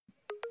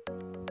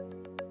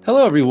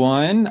Hello,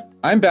 everyone.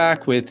 I'm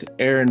back with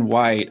Aaron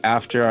White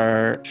after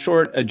our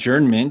short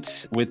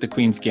adjournment with the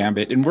Queen's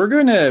Gambit, and we're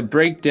going to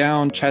break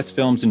down chess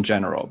films in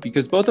general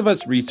because both of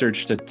us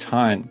researched a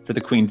ton for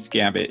the Queen's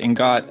Gambit and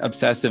got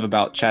obsessive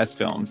about chess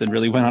films and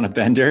really went on a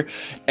bender.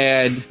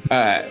 And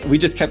we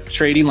just kept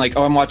trading, like,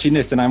 oh, I'm watching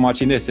this and I'm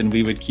watching this, and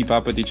we would keep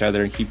up with each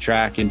other and keep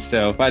track. And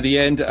so by the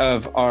end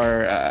of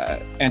our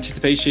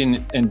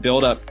anticipation and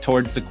build up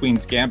towards the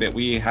Queen's Gambit,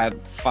 we had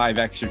 5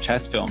 extra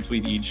chess films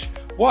we'd each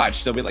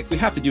watch. So we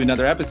have to do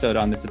another episode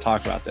on this to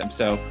talk about them.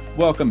 So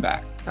welcome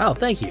back. Oh,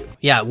 thank you.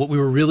 Yeah, what we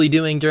were really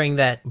doing during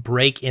that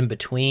break in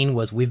between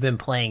was we've been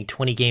playing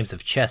 20 games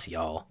of chess,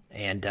 y'all.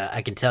 And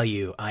I can tell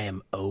you I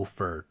am 0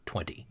 for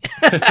 20.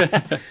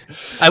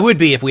 I would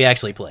be if we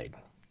actually played.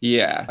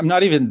 Yeah, I'm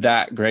not even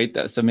that great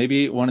though. So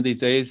maybe one of these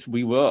days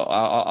we will.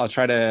 I'll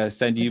try to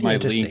send you my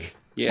link.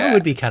 Yeah, that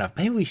would be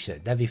maybe we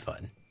should. That'd be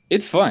fun.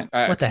 It's fun.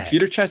 What the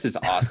computer heck? Chess is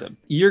awesome.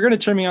 You're going to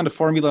turn me on to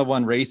Formula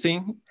One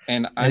racing,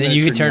 and then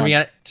you can turn me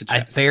on to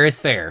chess. Fair is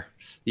fair.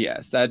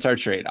 Yes, that's our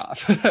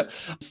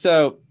trade-off.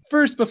 So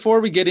first, before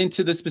we get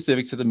into the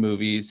specifics of the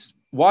movies,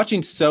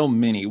 watching so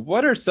many,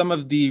 what are some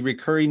of the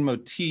recurring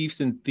motifs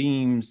and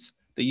themes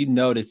that you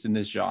noticed in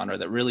this genre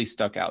that really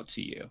stuck out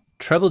to you?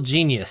 Trouble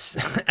genius.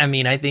 I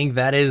mean, I think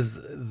that is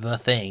the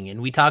thing.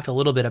 And we talked a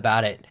little bit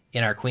about it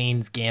in our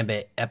Queen's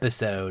Gambit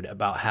episode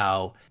about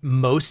how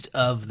most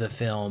of the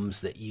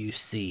films that you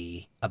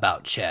see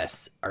about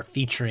chess are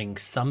featuring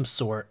some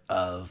sort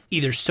of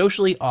either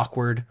socially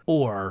awkward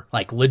or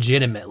like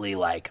legitimately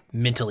like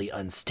mentally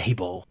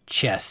unstable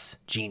chess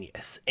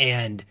genius.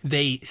 And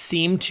they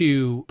seem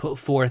to put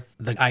forth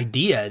the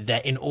idea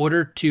that in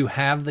order to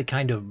have the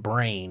kind of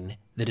brain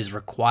that is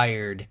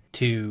required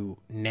to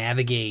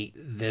navigate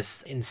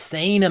this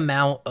insane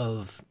amount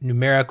of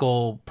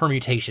numerical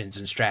permutations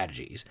and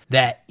strategies,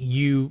 that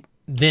you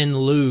then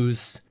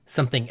lose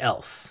something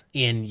else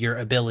in your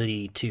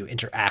ability to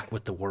interact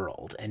with the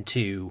world and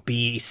to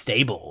be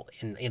stable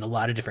in a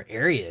lot of different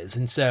areas.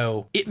 And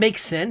so it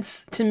makes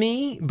sense to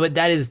me, but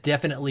that is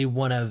definitely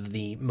one of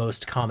the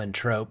most common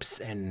tropes.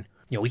 And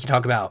we can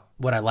talk about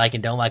what I like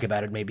and don't like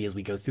about it maybe as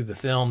we go through the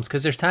films,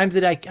 because there's times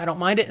that I don't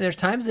mind it, and there's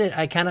times that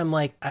I kind of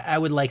like, I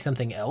would like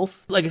something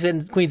else. Like I said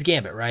in Queen's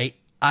Gambit, right?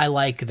 I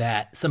like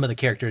that some of the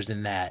characters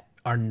in that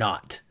are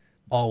not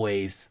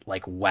always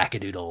like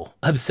wackadoodle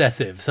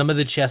obsessive. Some of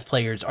the chess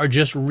players are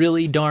just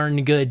really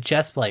darn good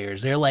chess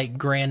players. They're like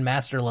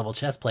grandmaster level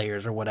chess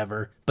players or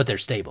whatever, but they're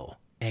stable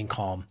and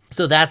calm.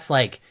 So that's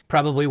like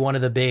probably one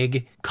of the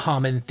big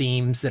common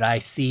themes that I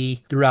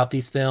see throughout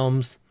these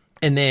films.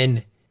 And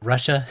then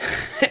Russia,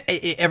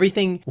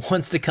 everything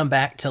wants to come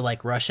back to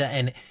like Russia.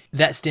 And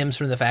that stems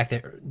from the fact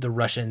that the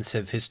Russians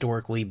have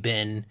historically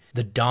been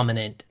the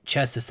dominant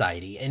chess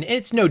society. And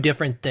it's no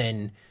different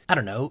than, I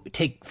don't know,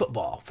 take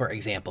football, for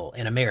example,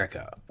 in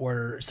America,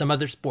 or some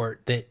other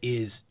sport that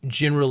is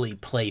generally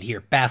played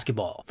here,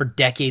 basketball, for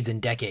decades and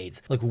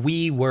decades. Like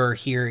we were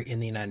here in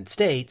the United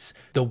States,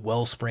 the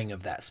wellspring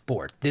of that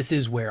sport. This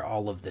is where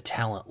all of the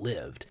talent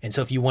lived. And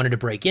so if you wanted to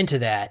break into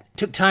that, it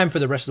took time for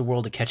the rest of the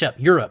world to catch up.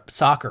 Europe,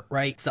 soccer,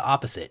 right? It's the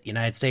opposite.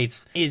 United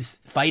States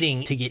is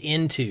fighting to get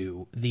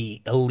into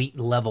the elite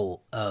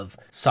level of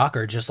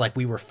soccer, just like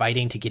we were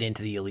fighting to get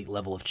into the elite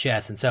level of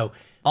chess. And so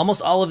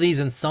almost all of these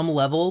in some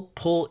level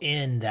pull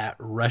in that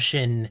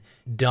Russian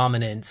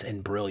dominance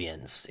and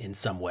brilliance in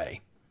some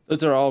way.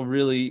 Those are all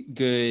really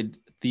good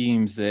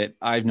themes that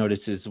I've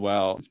noticed as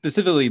well.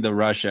 Specifically, the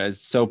Russia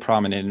is so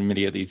prominent in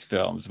many of these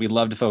films. We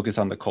love to focus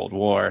on the Cold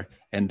War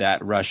and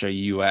that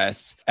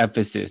Russia-US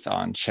emphasis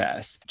on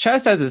chess.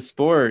 Chess as a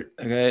sport,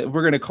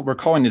 we're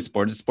calling it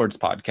sport, a sports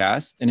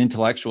podcast, an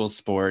intellectual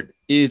sport,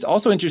 is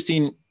also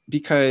interesting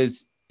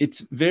because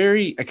it's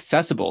very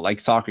accessible, like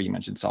soccer. You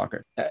mentioned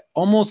soccer.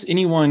 Almost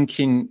anyone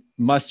can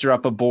muster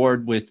up a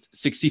board with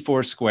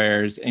 64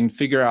 squares and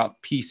figure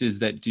out pieces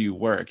that do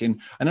work. And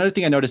another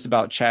thing I noticed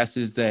about chess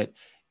is that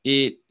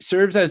it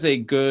serves as a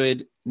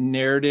good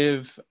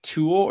narrative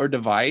tool or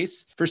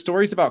device for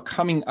stories about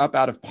coming up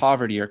out of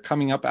poverty or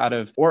coming up out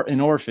of an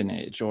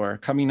orphanage or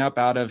coming up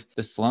out of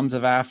the slums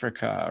of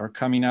Africa or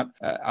coming up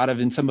out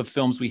of in some of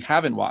films we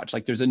haven't watched.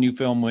 Like there's a new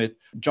film with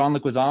John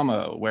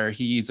Leguizamo where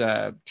he's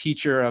a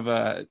teacher of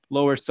a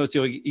lower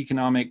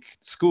socioeconomic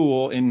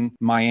school in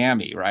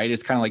Miami, right?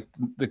 It's kind of like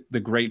the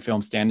great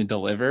film Stand and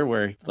Deliver,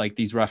 where like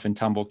these rough and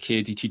tumble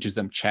kids, he teaches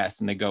them chess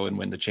and they go and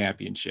win the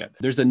championship.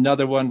 There's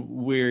another one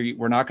where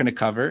we're not going to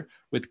cover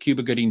with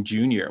Cuba Gooding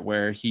Jr.,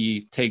 where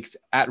he takes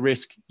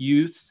at-risk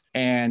youths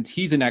and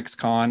he's an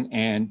ex-con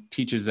and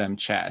teaches them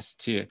chess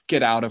to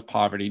get out of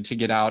poverty, to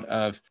get out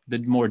of the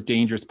more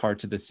dangerous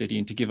parts of the city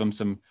and to give them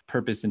some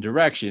purpose and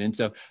direction. And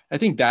so I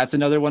think that's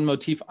another one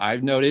motif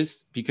I've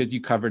noticed because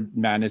you covered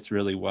madness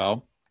really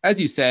well. As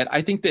you said,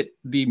 I think that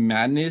the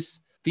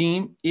madness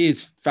theme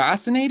is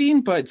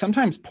fascinating, but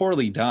sometimes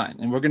poorly done.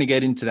 And we're going to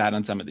get into that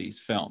on some of these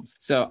films.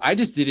 So I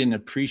just didn't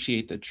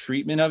appreciate the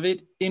treatment of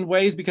it in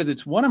ways, because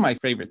it's one of my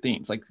favorite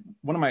themes. Like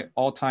one of my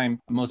all-time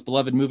most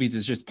beloved movies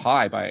is just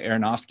Pi by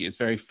Aronofsky. It's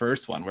very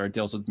first one where it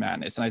deals with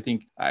madness. And I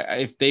think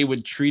if they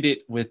would treat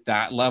it with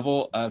that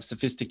level of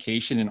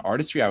sophistication and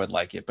artistry, I would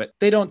like it, but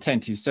they don't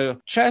tend to. So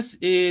chess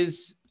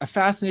is a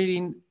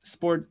fascinating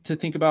sport to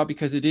think about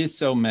because it is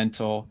so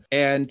mental,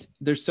 and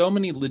there's so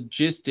many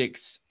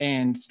logistics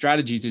and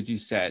strategies, as you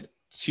said,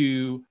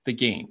 to the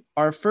game.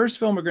 Our first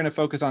film we're going to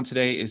focus on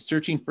today is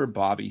Searching for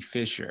Bobby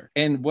Fischer.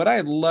 And what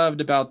I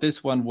loved about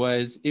this one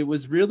was it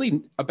was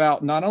really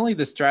about not only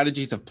the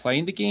strategies of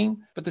playing the game,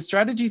 but the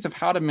strategies of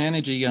how to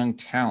manage a young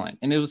talent.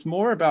 And it was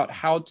more about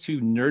how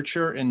to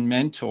nurture and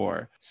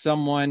mentor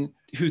someone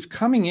who's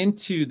coming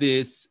into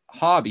this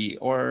hobby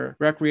or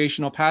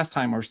recreational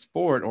pastime or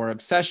sport or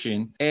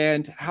obsession,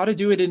 and how to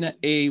do it in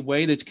a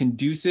way that's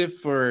conducive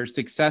for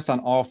success on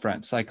all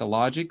fronts,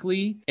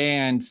 psychologically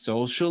and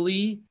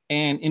socially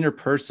and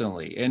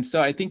interpersonally. And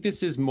so I think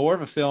this is more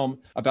of a film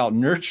about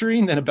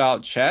nurturing than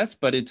about chess,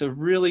 but it's a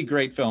really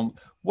great film.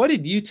 What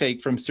did you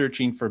take from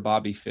Searching for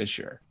Bobby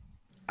Fischer?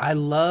 I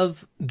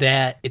love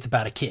that it's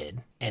about a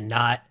kid and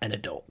not an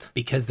adult,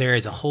 because there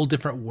is a whole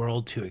different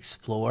world to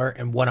explore.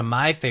 And one of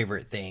my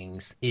favorite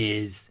things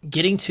is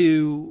getting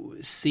to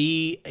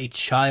see a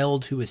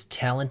child who is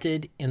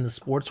talented in the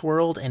sports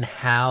world and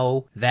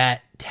how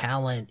that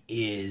talent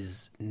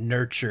is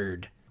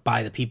nurtured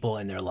by the people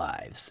in their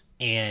lives.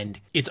 And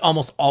it's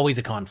almost always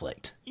a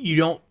conflict. You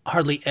don't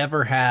hardly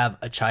ever have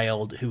a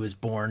child who is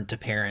born to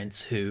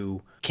parents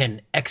who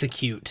can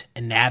execute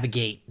and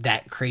navigate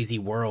that crazy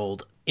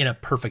world in a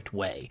perfect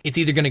way. It's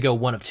either going to go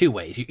one of two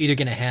ways. You're either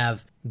going to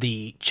have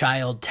the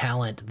child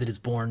talent that is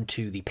born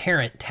to the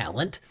parent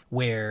talent,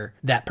 where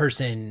that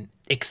person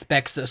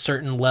expects a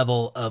certain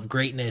level of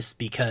greatness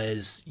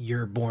because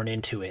you're born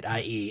into it,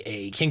 i.e.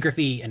 a Ken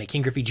Griffey and a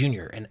Ken Griffey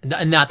Jr. And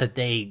not that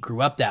they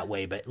grew up that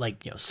way, but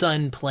like,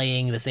 son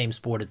playing the same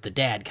sport as the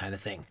dad kind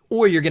of thing.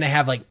 Or you're going to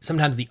have like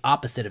sometimes the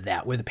opposite of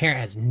that, where the parent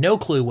has no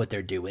clue what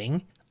they're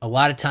doing, a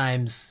lot of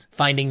times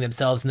finding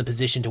themselves in the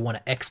position to want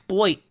to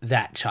exploit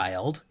that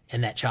child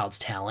and that child's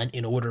talent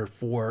in order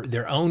for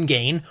their own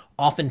gain,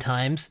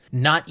 oftentimes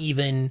not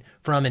even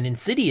from an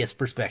insidious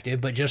perspective,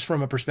 but just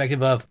from a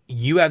perspective of,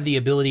 you have the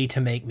ability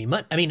to make me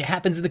money. I mean, it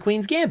happens in The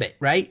Queen's Gambit,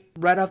 right?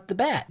 Right off the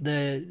bat,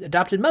 the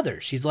adopted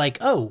mother, she's like,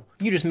 oh,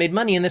 you just made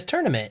money in this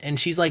tournament. And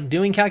she's like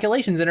doing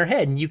calculations in her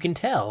head, and you can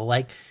tell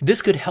like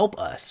this could help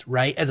us,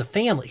 right? As a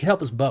family, it could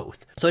help us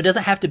both. So it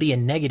doesn't have to be a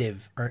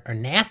negative or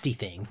nasty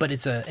thing, but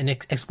it's an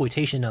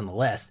exploitation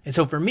nonetheless. And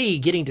so for me,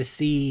 getting to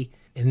see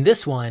in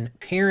this one,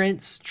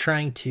 parents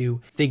trying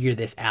to figure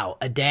this out.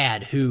 A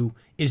dad who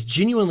is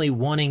genuinely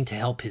wanting to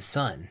help his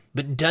son,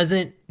 but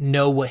doesn't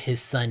know what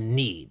his son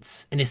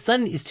needs. And his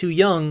son is too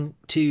young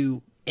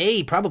to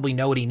A, probably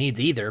know what he needs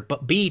either,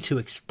 but B, to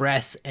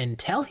express and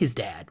tell his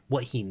dad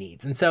what he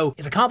needs. And so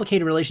it's a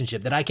complicated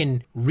relationship that I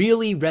can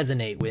really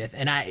resonate with.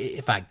 And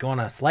if I go on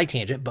a slight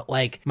tangent, but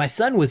like my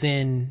son was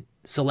in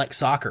select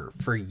soccer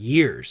for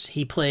years.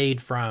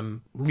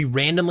 We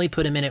randomly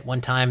put him in at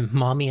one time,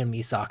 mommy and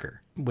me soccer.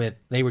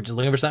 They were just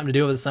looking for something to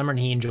do over the summer, and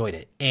he enjoyed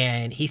it.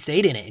 And he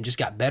stayed in it and just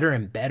got better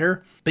and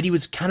better. But he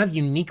was kind of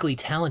uniquely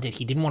talented.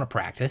 He didn't want to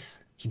practice.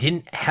 He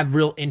didn't have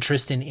real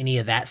interest in any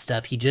of that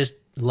stuff. He just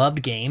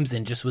loved games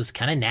and just was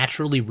kind of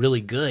naturally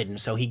really good.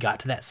 And so he got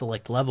to that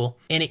select level.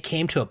 And it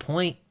came to a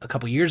point a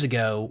couple years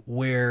ago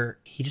where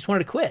he just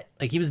wanted to quit.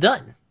 Like, he was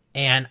done.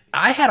 And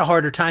I had a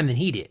harder time than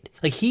he did.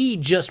 Like, he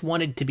just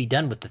wanted to be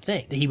done with the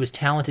thing that he was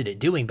talented at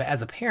doing. But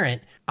as a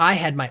parent, I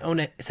had my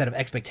own set of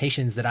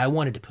expectations that I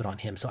wanted to put on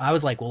him. So I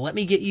was like, well, let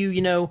me get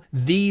you,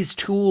 these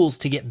tools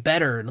to get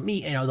better. Let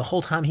me, the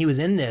whole time he was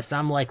in this,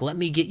 I'm like, let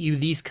me get you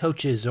these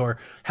coaches, or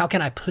how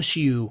can I push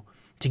you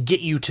to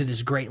get you to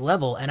this great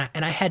level? And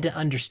I had to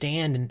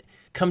understand and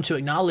come to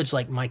acknowledge,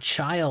 like, my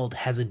child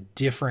has a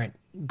different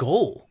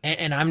goal,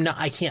 and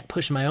I can't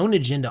push my own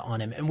agenda on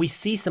him. And we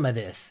see some of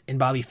this in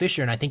Bobby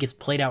Fischer, and I think it's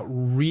played out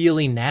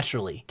really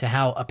naturally to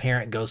how a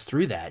parent goes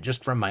through that,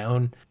 just from my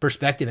own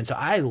perspective. And so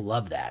I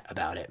love that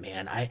about it,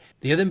 man.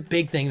 The other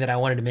big thing that I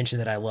wanted to mention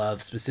that I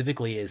love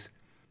specifically is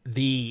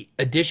the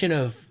addition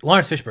of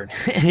Lawrence Fishburne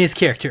and his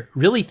character.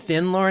 Really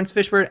thin Lawrence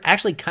Fishburne,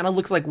 actually kind of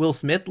looks like Will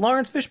Smith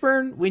Lawrence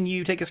Fishburne when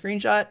you take a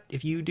screenshot,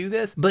 if you do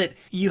this. But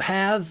you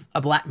have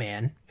a black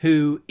man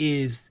who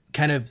is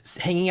kind of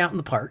hanging out in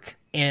the park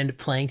and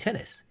playing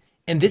tennis.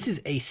 And this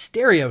is a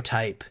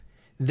stereotype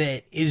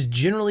that is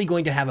generally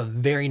going to have a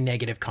very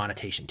negative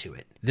connotation to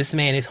it. This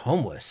man is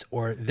homeless,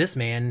 or this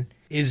man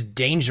is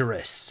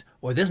dangerous,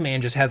 or this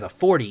man just has a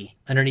 40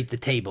 underneath the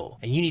table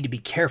and you need to be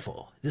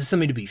careful. This is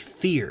somebody to be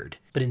feared.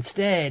 But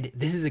instead,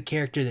 this is a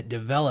character that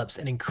develops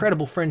an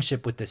incredible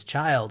friendship with this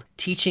child,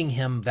 teaching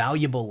him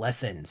valuable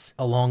lessons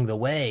along the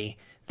way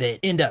that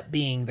end up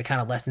being the kind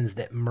of lessons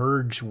that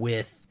merge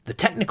with the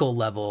technical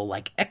level,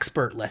 like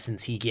expert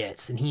lessons he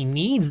gets. And he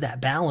needs that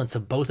balance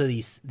of both of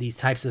these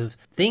types of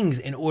things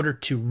in order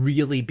to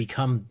really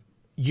become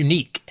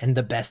unique and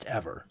the best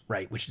ever,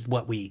 right? Which is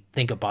what we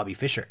think of Bobby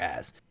Fischer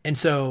as. And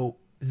so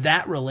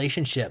that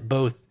relationship,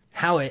 both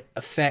how it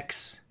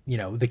affects,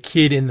 the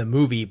kid in the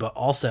movie, but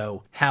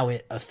also how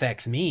it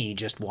affects me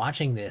just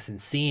watching this and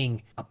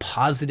seeing a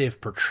positive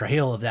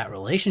portrayal of that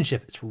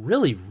relationship, it's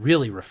really,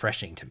 really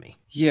refreshing to me.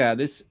 Yeah,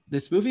 this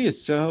movie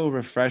is so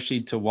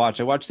refreshing to watch.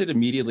 I watched it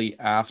immediately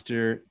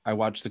after I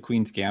watched The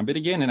Queen's Gambit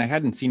again, and I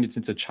hadn't seen it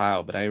since a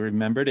child, but I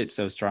remembered it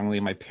so strongly.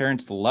 My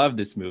parents loved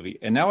this movie,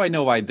 and now I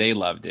know why they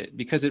loved it,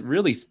 because it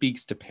really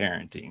speaks to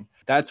parenting.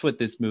 That's what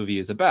this movie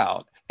is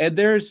about. And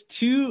there's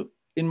two,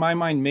 in my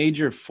mind,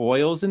 major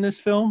foils in this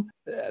film.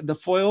 The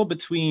foil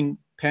between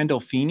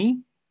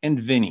Pandolfini and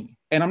Vinny.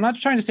 And I'm not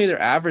trying to say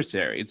they're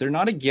adversaries. They're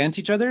not against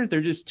each other.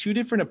 They're just two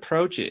different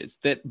approaches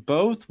that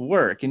both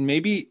work, and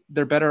maybe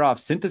they're better off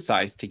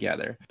synthesized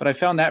together. But I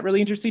found that really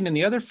interesting. And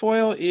the other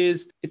foil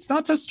is, it's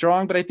not so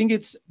strong, but I think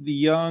it's the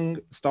young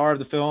star of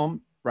the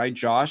film, right?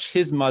 Josh,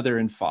 his mother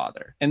and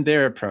father, and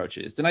their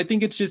approaches. And I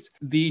think it's just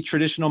the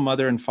traditional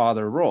mother and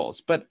father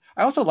roles. But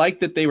I also like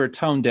that they were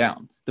toned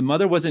down. The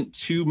mother wasn't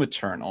too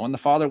maternal and the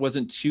father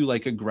wasn't too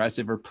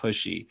aggressive or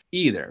pushy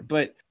either.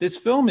 But this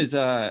film is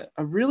a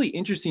really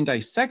interesting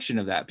dissection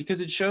of that,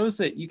 because it shows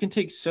that you can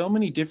take so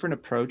many different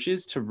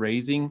approaches to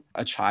raising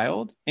a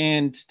child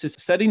and to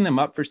setting them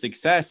up for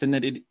success, and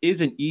that it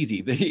isn't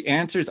easy. The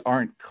answers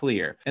aren't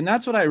clear. And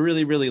that's what I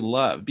really, really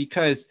love,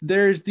 because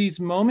there's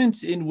these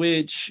moments in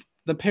which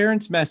the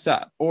parents mess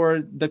up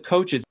or the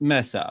coaches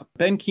mess up.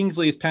 Ben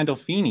Kingsley as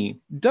Pandolfini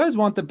does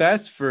want the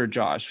best for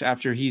Josh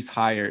after he's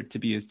hired to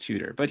be his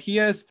tutor, but he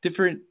has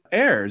different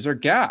errors or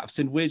gaffes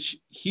in which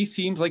he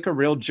seems like a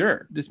real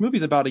jerk. This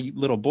movie's about a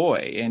little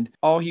boy, and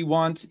all he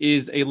wants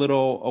is a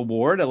little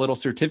award, a little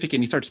certificate,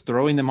 and he starts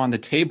throwing them on the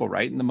table,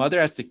 right? And the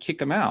mother has to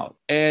kick him out.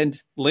 And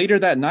later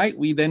that night,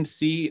 we then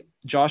see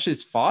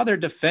Josh's father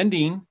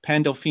defending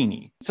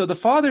Pandolfini. So the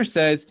father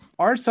says,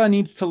 our son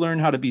needs to learn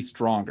how to be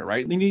stronger,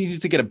 right? He needs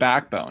to get a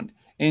backbone.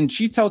 And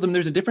she tells him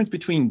there's a difference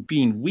between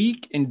being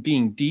weak and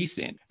being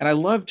decent. And I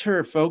loved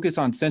her focus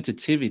on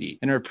sensitivity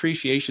and her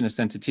appreciation of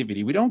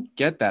sensitivity. We don't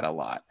get that a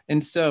lot.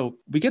 And so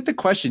we get the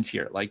questions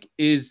here,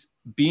 is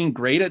being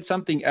great at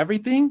something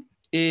everything?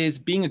 Is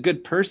being a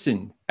good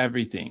person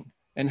everything?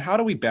 And how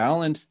do we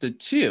balance the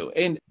two?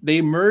 And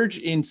they merge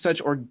in such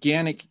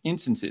organic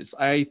instances.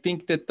 I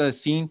think that the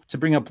scene, to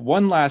bring up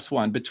one last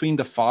one, between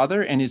the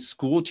father and his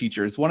school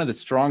teacher is one of the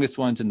strongest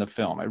ones in the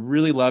film. I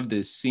really love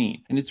this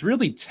scene. And it's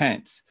really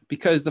tense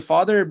because the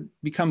father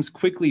becomes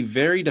quickly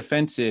very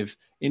defensive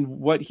in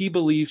what he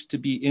believes to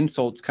be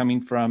insults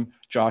coming from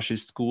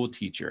Josh's school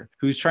teacher,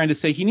 who's trying to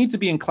say he needs to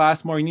be in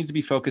class more, he needs to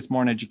be focused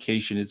more on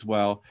education as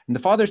well. And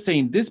the father's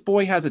saying, this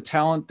boy has a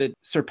talent that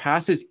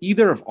surpasses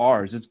either of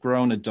ours as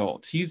grown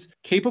adults. He's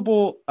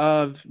capable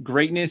of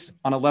greatness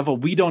on a level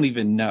we don't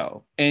even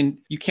know. And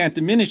you can't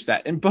diminish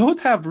that. And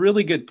both have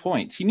really good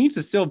points. He needs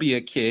to still be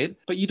a kid,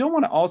 but you don't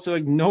want to also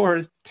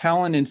ignore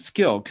talent and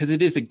skill because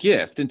it is a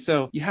gift. And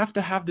so you have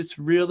to have this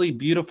really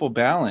beautiful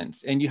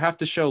balance, and you have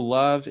to show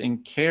love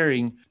and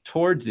caring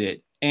towards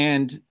it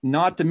and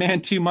not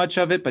demand too much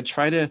of it, but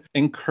try to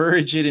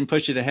encourage it and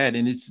push it ahead.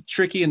 And it's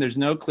tricky and there's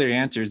no clear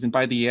answers. And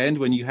by the end,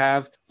 when you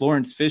have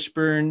Lawrence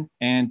Fishburne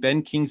and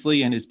Ben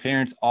Kingsley and his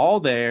parents all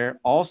there,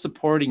 all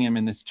supporting him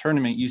in this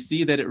tournament, you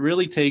see that it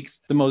really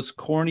takes the most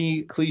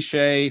corny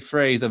cliche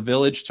phrase, a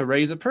village to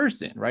raise a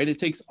person, right? It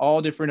takes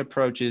all different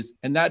approaches.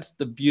 And that's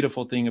the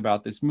beautiful thing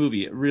about this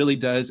movie. It really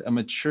does a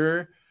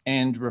mature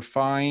and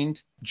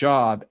refined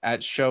job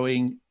at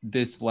showing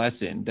this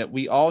lesson that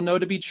we all know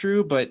to be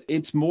true, but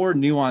it's more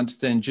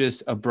nuanced than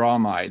just a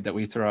bromide that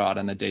we throw out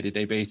on a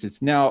day-to-day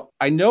basis. Now,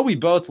 I know we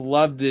both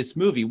loved this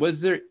movie.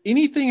 Was there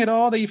anything at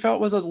all that you felt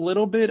was a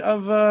little bit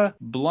of a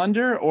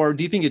blunder, or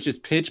do you think it's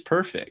just pitch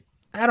perfect?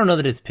 I don't know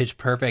that it's pitch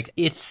perfect.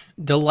 It's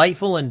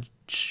delightful and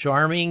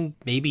charming,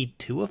 maybe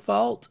to a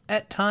fault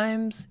at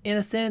times, in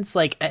a sense.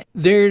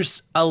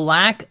 There's a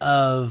lack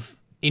of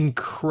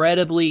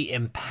incredibly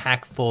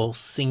impactful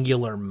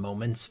singular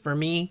moments for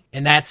me,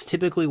 and that's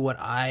typically what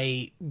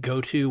I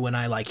go to when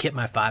I hit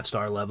my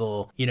 5-star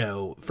level.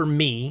 For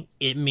me,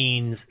 it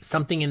means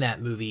something in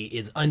that movie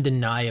is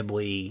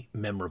undeniably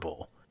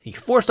memorable.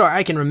 4-star,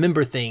 I can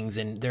remember things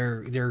and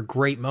they're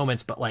great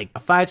moments, but a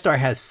 5-star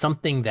has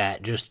something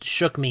that just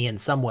shook me in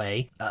some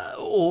way,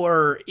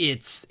 or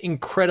it's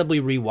incredibly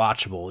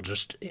rewatchable,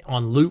 just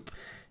on loop,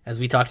 as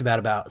we talked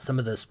about some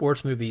of the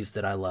sports movies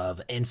that I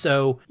love. And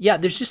so, yeah,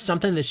 there's just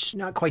something that's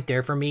not quite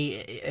there for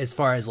me as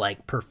far as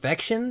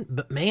perfection.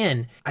 But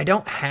man, I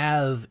don't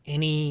have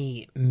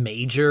any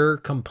major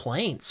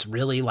complaints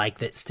really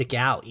that stick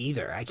out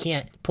either. I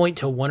can't point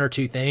to one or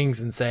two things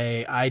and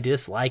say, I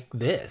dislike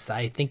this.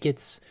 I think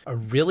it's a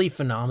really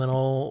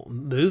phenomenal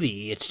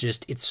movie.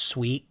 It's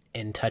sweet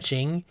and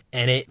touching,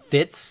 and it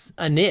fits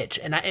a niche.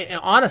 And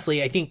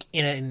honestly, I think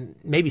in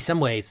maybe some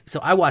ways, so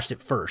I watched it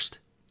first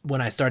when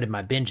I started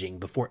my binging,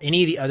 before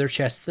any of the other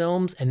chess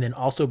films, and then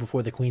also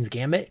before The Queen's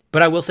Gambit.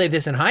 But I will say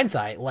this in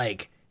hindsight,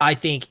 I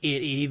think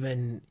it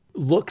even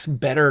looks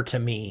better to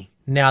me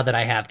now that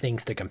I have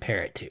things to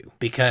compare it to,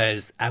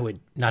 because I would,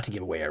 not to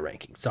give away our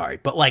ranking, sorry,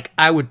 but like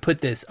I would put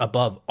this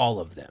above all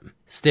of them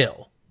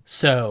still.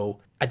 So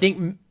I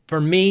think for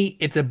me,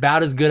 it's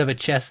about as good of a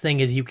chess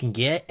thing as you can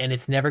get, and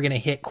it's never going to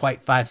hit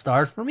quite 5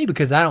 stars for me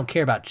because I don't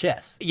care about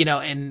chess, you know.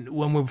 And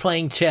when we're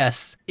playing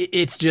chess,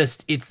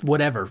 it's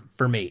whatever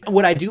for me.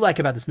 What I do like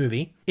about this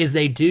movie is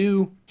they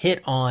do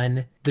hit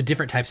on the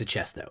different types of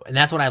chess, though, and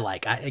that's what I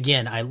like.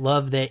 I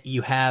love that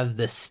you have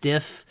the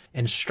stiff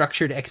and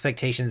structured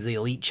expectations of the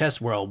elite chess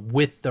world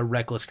with the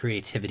reckless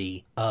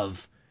creativity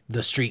of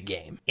the street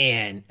game.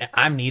 And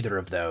I'm neither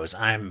of those.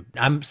 I'm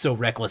so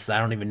reckless that I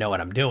don't even know what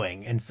I'm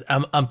doing, and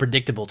I'm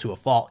unpredictable to a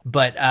fault.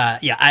 But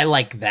yeah, I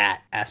like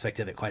that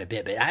aspect of it quite a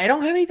bit, but I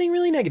don't have anything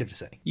really negative to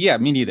say. Yeah,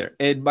 me neither.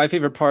 And my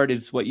favorite part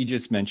is what you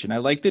just mentioned. I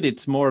like that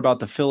it's more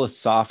about the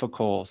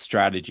philosophical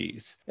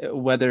strategies,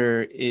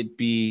 whether it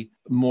be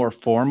more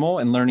formal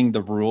and learning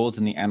the rules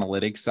and the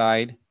analytics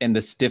side and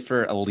the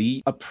stiffer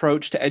elite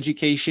approach to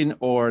education,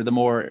 or the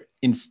more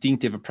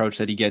instinctive approach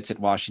that he gets at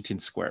Washington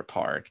Square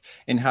Park,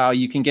 and how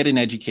you can get an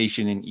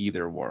education in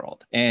either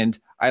world. And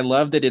I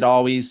love that it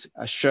always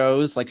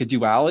shows like a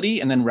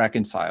duality and then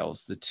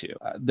reconciles the two.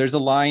 There's a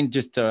line,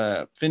 just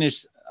to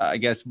finish, I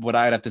guess, what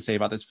I'd have to say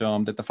about this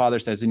film, that the father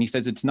says, and he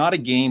says, it's not a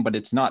game, but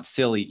it's not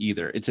silly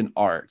either. It's an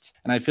art.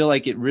 And I feel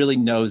like it really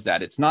knows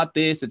that. It's not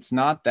this, it's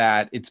not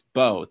that, it's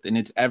both, and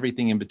it's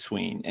everything in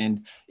between.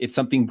 And it's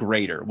something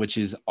greater, which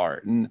is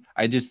art. And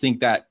I just think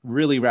that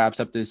really wraps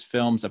up this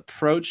film's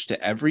approach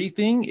to everything.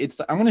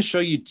 I'm going to show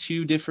you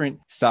two different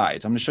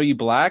sides. I'm going to show you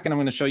black and I'm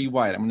going to show you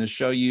white. I'm going to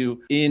show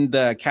you in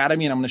the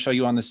academy and I'm going to show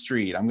you on the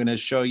street. I'm going to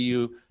show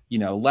you,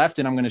 left,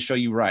 and I'm going to show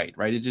you right?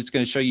 It's just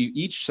going to show you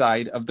each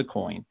side of the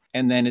coin.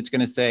 And then it's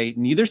going to say,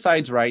 neither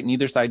side's right,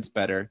 neither side's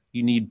better.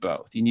 You need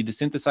both. You need to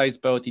synthesize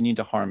both. You need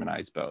to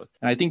harmonize both.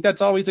 And I think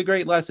that's always a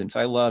great lesson. So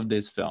I love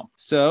this film.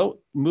 So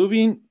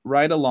moving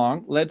right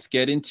along, let's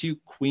get into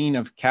Queen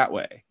of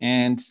Katwe.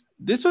 And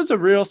this was a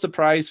real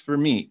surprise for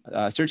me.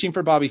 Searching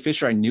for Bobby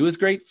Fischer, I knew was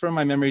great from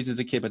my memories as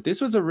a kid, but this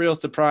was a real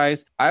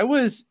surprise. I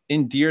was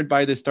endeared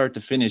by this start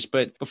to finish.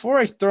 But before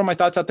I throw my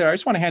thoughts out there, I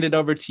just want to hand it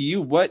over to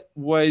you. What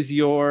was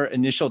your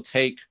initial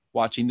take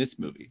watching this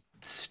movie?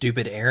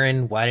 Stupid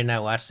Aaron, why didn't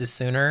I watch this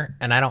sooner?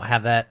 And I don't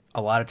have that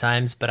a lot of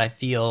times, but I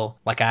feel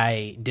like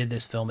I did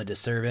this film a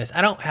disservice.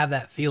 I don't have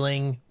that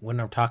feeling when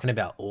I'm talking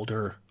about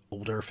older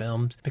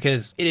films,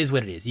 because it is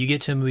what it is. You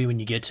get to a movie when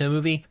you get to a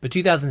movie. But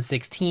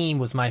 2016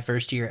 was my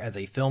first year as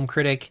a film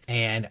critic,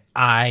 and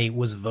I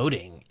was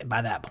voting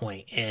by that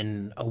point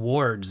in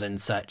awards and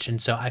such.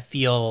 And so I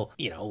feel,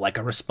 like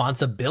a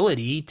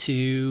responsibility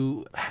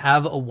to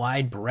have a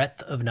wide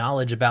breadth of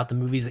knowledge about the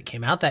movies that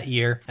came out that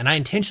year. And I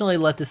intentionally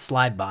let this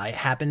slide by. It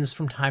happens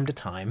from time to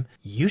time.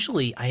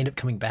 Usually I end up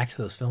coming back to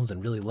those films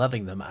and really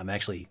loving them. I'm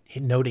actually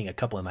noting a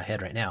couple in my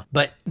head right now.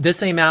 But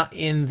this came out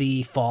in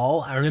the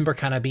fall. I remember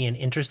kind of being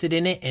interested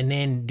in it, and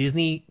then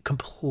Disney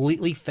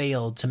completely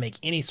failed to make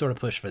any sort of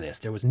push for this.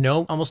 There was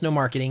almost no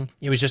marketing.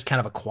 It was just kind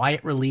of a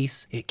quiet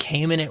release. It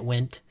came and it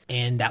went,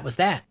 and that was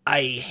that.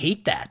 I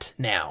hate that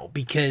now,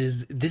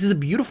 because this is a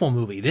beautiful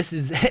movie. This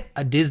is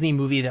a Disney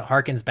movie that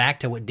harkens back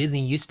to what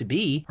Disney used to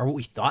be, or what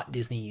we thought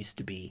Disney used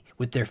to be,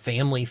 with their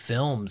family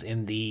films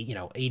in the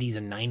 80s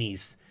and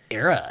 90s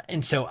era.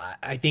 And so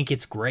I think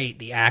it's great.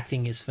 The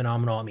acting is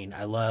phenomenal. I mean,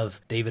 I love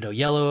David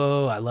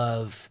Oyelowo. I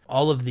love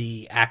all of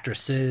the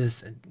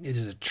actresses. It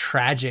is a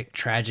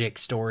tragic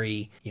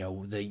story.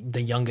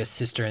 The youngest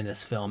sister in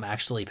this film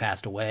actually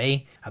passed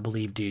away, I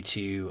believe, due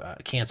to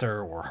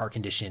cancer or heart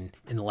condition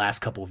in the last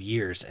couple of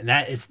years. And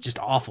that is just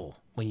awful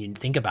when you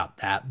think about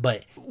that.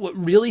 But what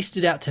really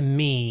stood out to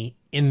me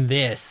in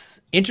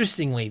this,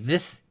 interestingly,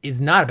 this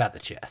is not about the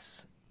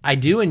chess. I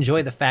do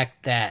enjoy the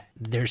fact that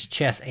there's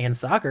chess and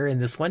soccer in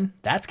this one.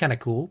 That's kind of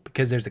cool,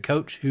 because there's a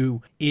coach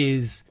who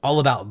is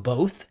all about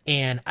both.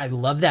 And I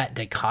love that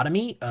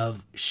dichotomy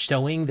of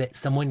showing that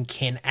someone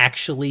can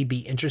actually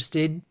be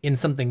interested in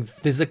something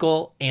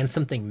physical and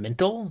something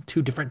mental,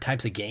 two different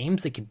types of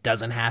games. It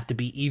doesn't have to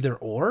be either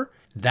or.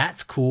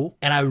 That's cool.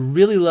 And I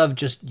really love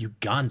just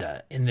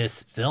Uganda in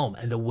this film,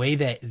 and the way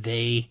that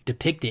they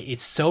depict it.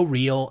 It's so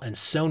real and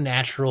so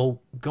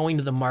natural. Going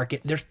to the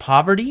market, there's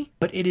poverty,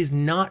 but it is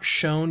not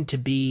shown to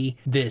be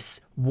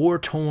this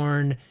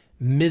war-torn,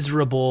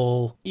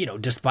 miserable,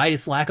 despite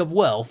its lack of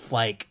wealth,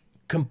 like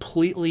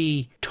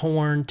completely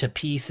torn to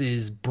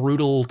pieces,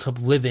 brutal to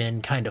live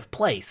in kind of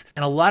place.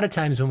 And a lot of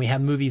times when we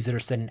have movies that are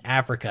set in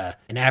Africa,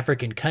 in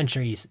African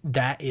countries,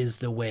 that is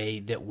the way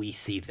that we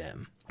see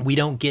them. We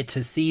don't get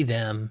to see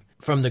them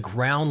from the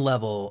ground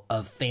level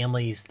of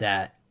families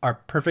that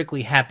are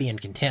perfectly happy and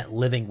content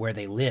living where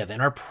they live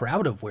and are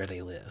proud of where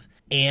they live.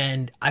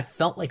 And I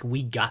felt like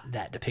we got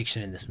that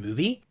depiction in this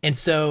movie. And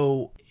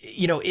so,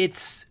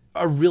 it's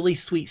a really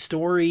sweet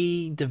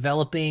story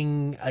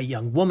developing a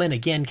young woman,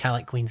 again, kind of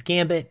like Queen's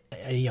Gambit,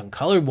 a young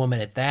colored woman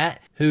at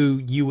that,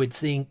 who you would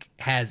think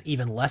has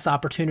even less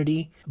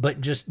opportunity, but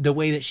just the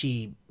way that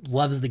she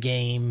loves the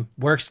game,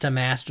 works to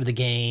master the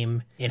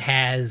game. It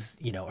has,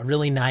 a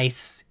really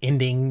nice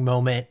ending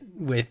moment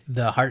with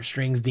the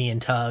heartstrings being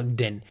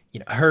tugged, and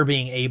her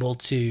being able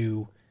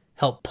to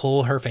help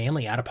pull her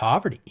family out of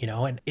poverty,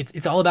 and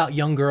it's all about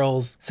young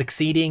girls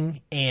succeeding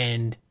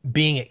and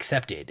being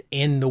accepted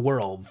in the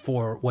world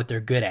for what they're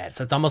good at.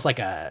 So it's almost like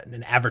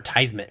an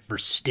advertisement for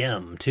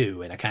STEM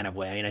too, in a kind of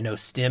way. I mean, I know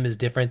STEM is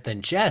different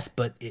than chess,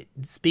 but it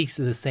speaks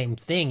to the same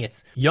thing.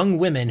 It's young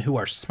women who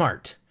are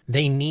smart.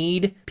 They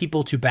need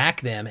people to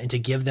back them and to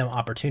give them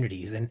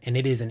opportunities. And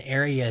it is an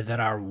area that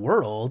our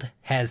world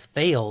has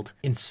failed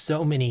in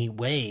so many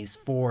ways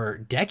for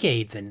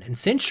decades and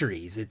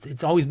centuries.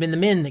 It's always been the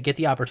men that get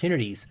the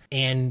opportunities.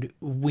 And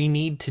we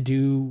need to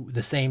do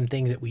the same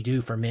thing that we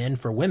do for men,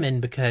 for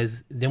women,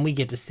 because then we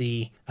get to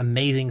see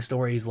amazing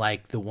stories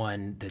like the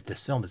one that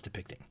this film is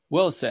depicting.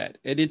 Well said.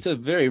 And it's a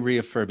very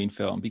reaffirming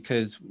film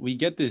because we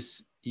get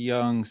this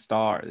young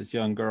star, this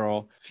young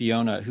girl,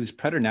 Fiona, who's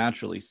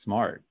preternaturally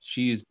smart.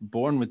 She's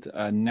born with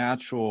a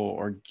natural,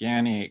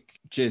 organic,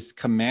 just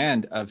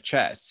command of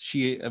chess.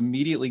 She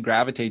immediately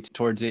gravitates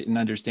towards it and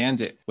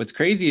understands it. What's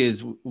crazy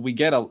is we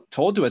get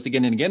told to us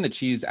again and again that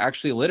she's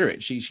actually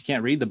illiterate. She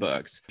can't read the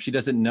books. She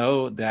doesn't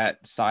know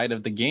that side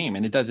of the game,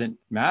 and it doesn't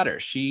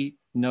matter. She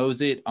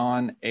knows it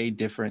on a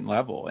different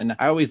level. And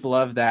I always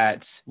love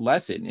that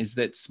lesson, is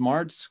that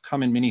smarts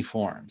come in many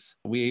forms.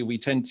 We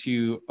tend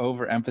to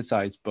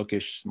overemphasize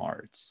bookish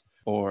smarts,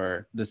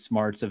 or the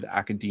smarts of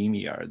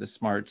academia, or the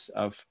smarts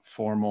of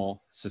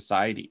formal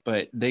society,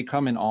 but they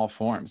come in all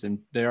forms. And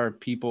there are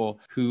people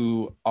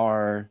who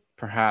are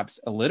perhaps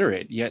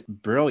illiterate, yet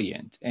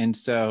brilliant. And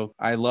so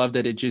I love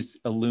that it just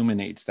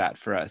illuminates that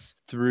for us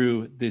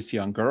through this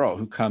young girl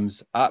who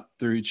comes up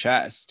through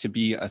chess to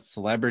be a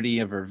celebrity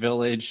of her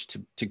village,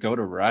 to go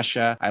to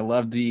Russia. I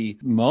love the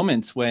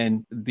moments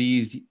when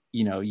these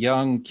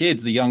young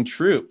kids, the young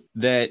troupe,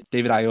 that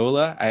David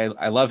Ayola,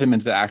 I love him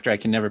as the actor. I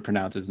can never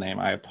pronounce his name.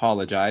 I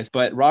apologize.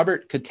 But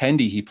Robert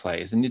Katendi he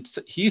plays, and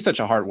he's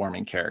such a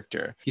heartwarming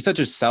character. He's such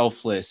a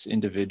selfless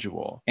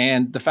individual.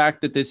 And the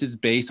fact that this is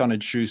based on a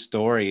true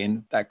story,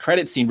 and that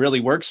credit scene really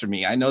works for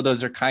me. I know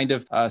those are kind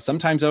of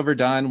sometimes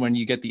overdone when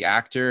you get the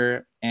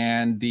actor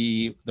and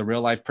the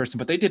real life person,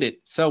 but they did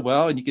it so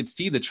well. And you could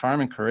see the charm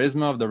and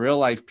charisma of the real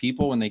life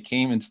people when they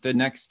came and stood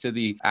next to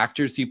the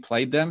actors who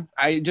played them.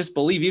 I just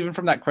believe, even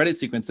from that credit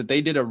sequence, that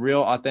they did a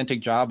real authentic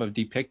job of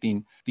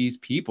depicting these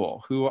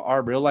people who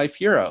are real life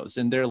heroes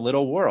in their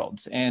little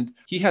worlds. And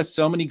he has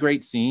so many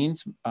great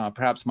scenes.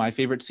 Perhaps my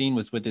favorite scene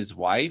was with his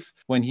wife,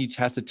 when he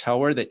has to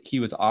tell her that he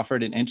was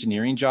offered an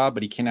engineering job,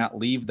 but he cannot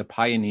leave the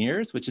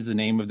Pioneers, which is the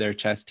name of their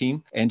chess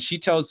team. And she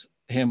tells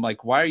him,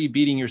 like, why are you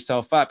beating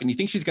yourself up? And you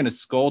think she's going to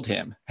scold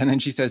him. And then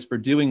she says, for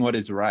doing what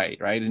is right.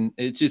 Right. And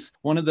it's just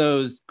one of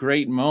those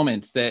great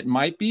moments that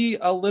might be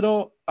a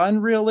little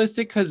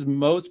unrealistic, because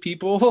most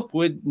people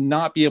would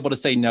not be able to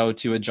say no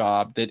to a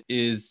job that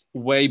is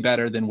way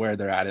better than where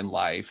they're at in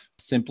life,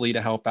 simply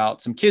to help out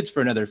some kids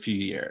for another few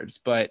years.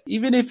 But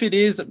even if it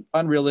is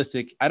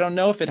unrealistic, I don't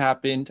know if it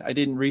happened. I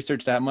didn't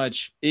research that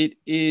much. It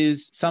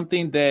is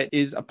something that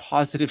is a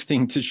positive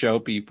thing to show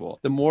people.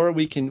 The more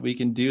we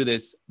can do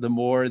this, the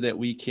more that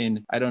we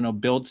can,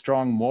 build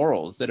strong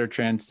morals that are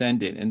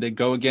transcendent and that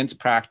go against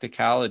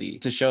practicality,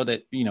 to show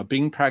that,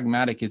 being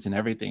pragmatic isn't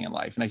everything in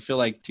life. And I feel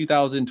like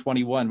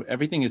 2021,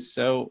 everything is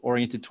so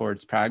oriented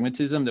towards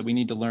pragmatism that we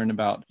need to learn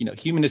about,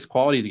 humanist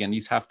qualities again.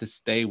 These have to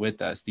stay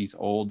with us, these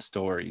old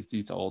stories,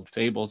 these old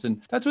fables.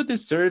 And that's what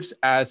this serves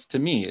as to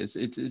me. It's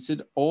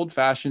an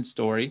old-fashioned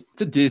story.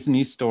 It's a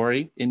Disney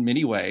story in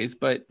many ways,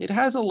 but it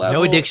has a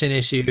level. No addiction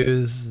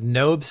issues,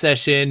 no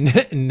obsession,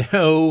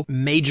 no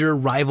major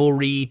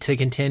rivalry to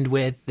contend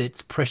with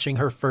that's pushing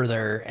her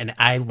further. And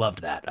I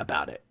loved that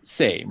about it.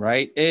 Same,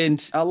 right?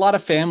 And a lot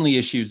of family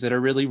issues that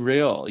are really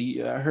real.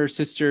 Her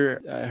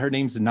sister, her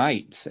name's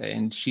Knight,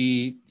 and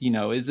she,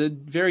 is a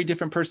very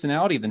different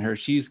personality than her.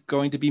 She's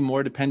going to be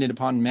more dependent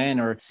upon men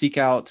or seek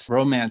out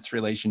romance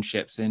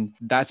relationships. And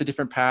that's a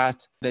different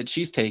path that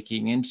she's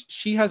taking. And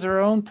she has her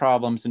own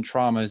problems and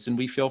traumas, and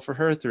we feel for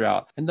her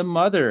throughout. And the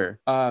mother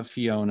of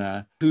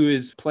Fiona, who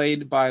is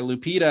played by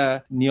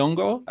Lupita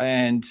Nyong'o,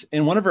 and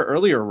in one of her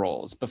earlier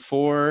roles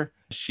before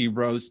she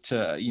rose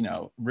to,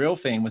 real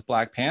fame with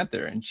Black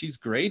Panther, and she's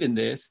great in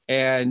this.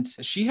 And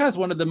she has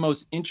one of the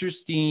most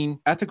interesting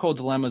ethical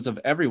dilemmas of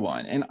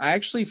everyone. And I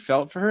actually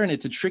felt for her, and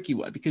it's a tricky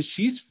one, because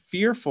she's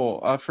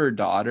fearful of her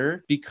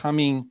daughter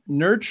becoming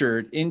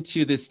nurtured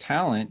into this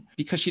talent,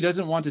 because she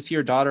doesn't want to see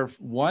her daughter,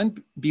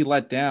 one, be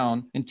let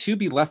down, and two,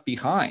 be left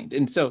behind.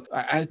 And so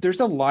there's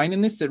a line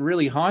in this that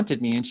really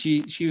haunted me. And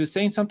she was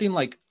saying something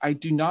like, I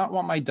do not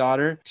want my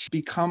daughter to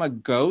become a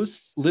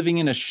ghost living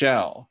in a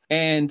shell.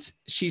 And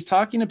she's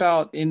talking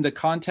about in the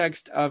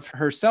context of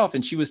herself.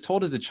 And she was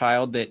told as a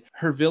child that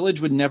her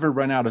village would never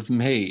run out of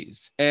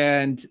maize,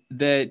 and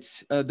that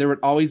there would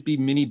always be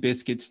mini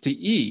biscuits to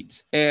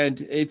eat.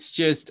 And it's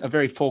just a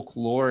very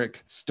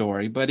folkloric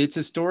story, but it's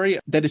a story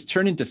that is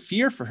turned into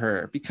fear for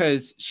her,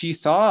 because she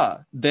saw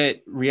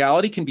that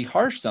reality can be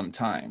harsh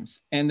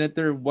sometimes, and that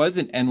there was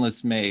an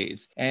endless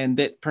maze, and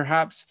that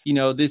perhaps,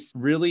 this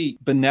really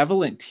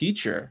benevolent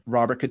teacher,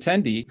 Robert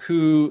Katendi,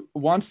 who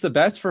wants the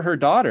best for her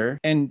daughter,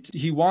 and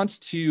he wants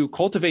to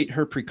cultivate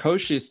her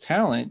precocious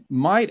talent,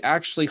 might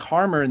actually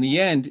harm her in the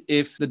end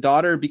if the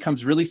daughter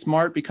becomes really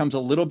smart, becomes a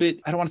little bit,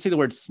 I don't want to say the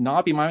word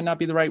snobby, might not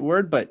be the right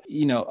word, but,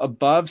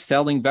 above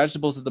selling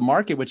vegetables at the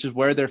market, which is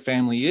where their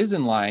family is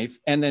in life,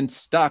 and then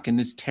stuck in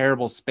this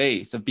terrible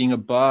space of being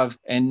above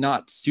and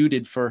not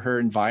suited for her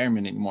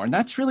environment anymore. And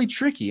that's really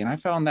tricky. And I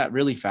found that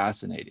really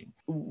fascinating.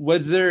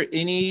 Was there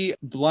any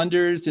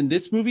blunders in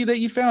this movie that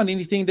you found?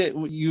 Anything that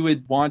you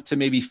would want to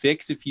maybe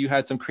fix if you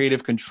had some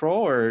creative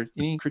control, or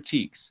any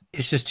critiques?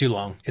 It's just too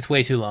long. It's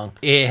way too long.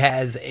 It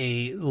has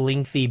a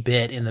lengthy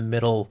bit in the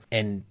middle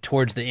and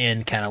towards the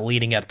end, kind of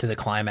leading up to the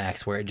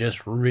climax, where it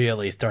just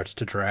really starts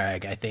to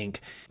drag. I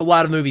think a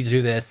lot of movies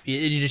do this.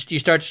 You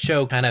start to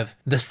show kind of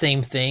the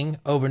same thing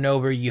over and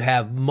over. You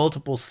have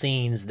multiple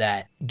scenes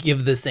that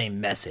give the same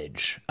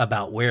message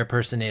about where a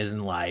person is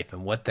in life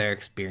and what they're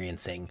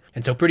experiencing.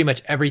 And so pretty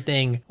much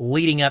everything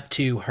leading up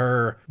to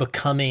her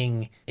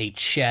becoming a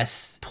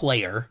chess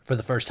player for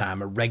the first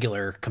time, a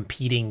regular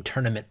competing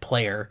tournament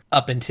player,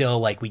 up until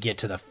like we get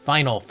to the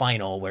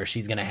final where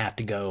she's going to have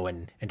to go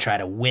and try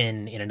to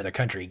win in another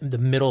country. The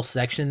middle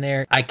section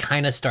there, I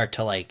kind of start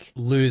to like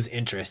lose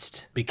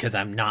interest because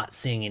I'm not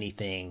seeing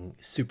anything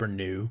super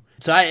new.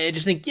 So I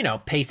just think,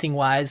 pacing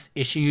wise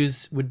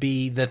issues would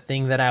be the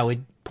thing that I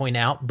would point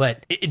out,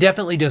 but it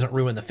definitely doesn't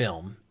ruin the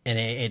film. And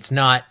it's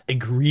not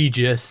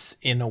egregious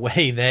in a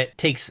way that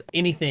takes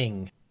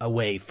anything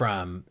away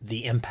from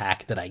the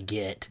impact that I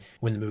get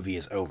when the movie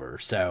is over.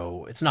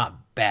 So it's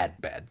not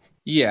bad.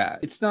 Yeah,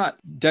 it's not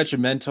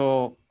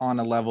detrimental on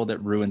a level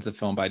that ruins the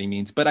film by any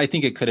means, but I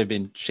think it could have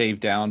been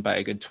shaved down by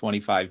a good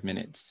 25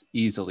 minutes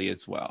easily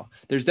as well.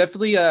 There's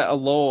definitely a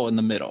lull in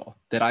the middle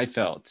that I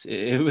felt.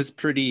 It was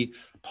pretty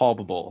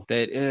palpable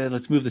that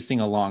let's move this thing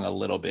along a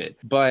little bit.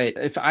 But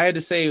if I had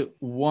to say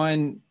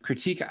one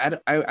critique,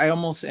 I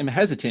almost am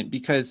hesitant,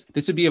 because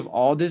this would be of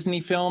all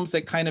Disney films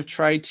that kind of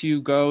try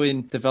to go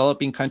in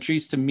developing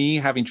countries. To me,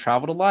 having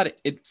traveled a lot,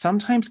 it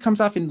sometimes comes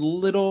off in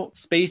little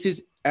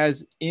spaces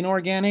as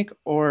inorganic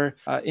or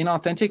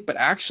inauthentic, but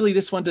actually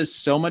this one does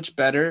so much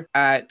better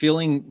at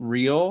feeling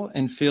real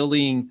and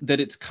feeling that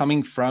it's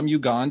coming from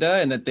Uganda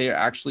and that they're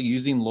actually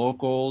using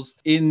locals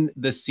in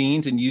the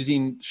scenes and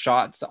using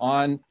shots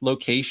on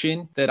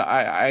location, that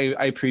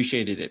I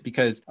appreciated it.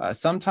 Because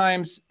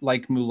sometimes,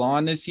 like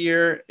Mulan this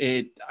year,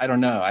 I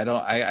don't know,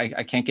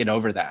 I can't get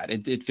over that.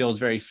 It feels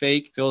very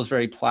fake, feels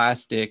very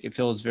plastic, it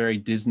feels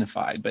very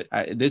Disneyfied. But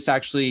this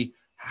actually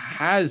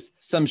has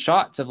some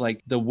shots of like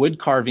the wood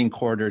carving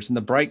quarters and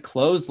the bright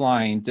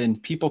clotheslines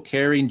and people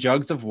carrying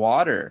jugs of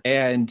water,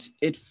 and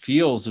it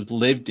feels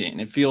lived in,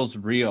 it feels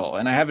real.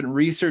 And I haven't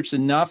researched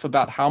enough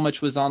about how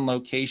much was on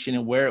location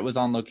and where it was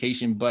on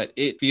location, but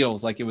it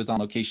feels like it was on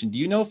location. Do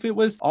you know if it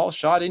was all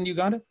shot in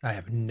Uganda? I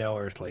have no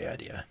earthly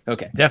idea.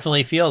 Okay.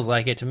 Definitely feels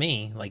like it to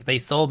me. Like they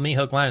sold me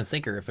hook, line, and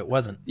sinker if it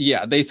wasn't.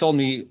 Yeah, they sold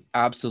me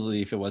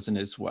absolutely if it wasn't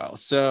as well.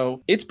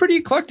 So it's pretty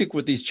eclectic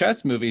with these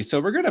chess movies.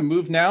 So we're going to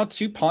move now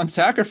to Pawn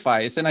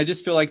Sacrifice. And I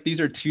just feel like these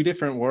are two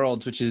different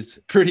worlds, which is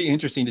pretty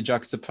interesting to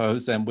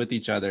juxtapose them with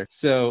each other.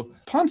 So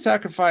Pawn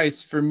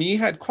Sacrifice for me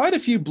had quite a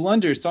few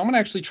blunders. So I'm going to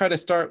actually try to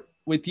start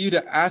with you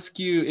to ask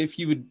you if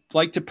you would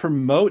like to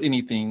promote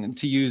anything,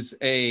 to use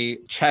a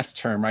chess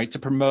term, right? To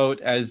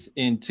promote as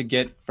in to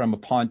get from a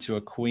pawn to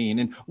a queen.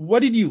 And what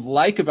did you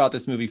like about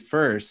this movie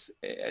first?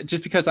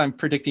 Just because I'm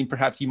predicting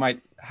perhaps you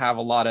might have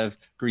a lot of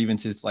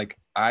grievances like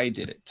I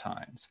did at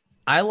times.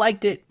 I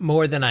liked it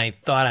more than I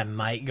thought I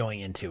might going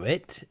into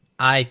it.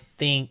 I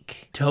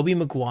think Tobey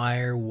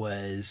Maguire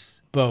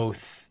was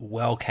both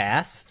well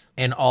cast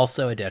and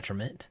also a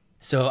detriment.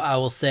 So I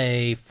will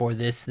say for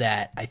this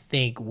that I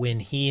think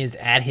when he is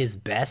at his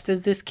best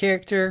as this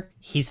character,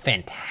 he's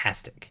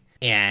fantastic.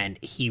 And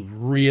he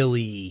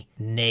really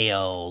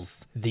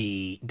nails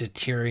the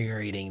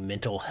deteriorating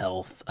mental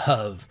health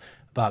of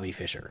Bobby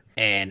Fischer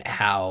and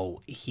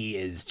how he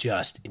is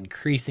just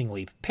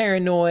increasingly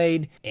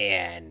paranoid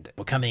and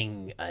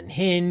becoming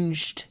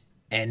unhinged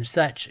and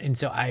such. And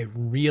so I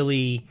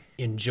really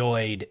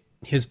enjoyed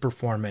his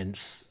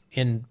performance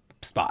in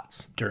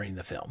spots during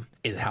the film,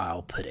 is how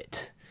I'll put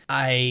it.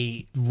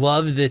 I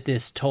love that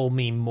this told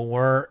me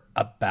more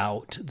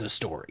about the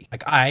story.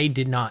 Like, I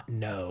did not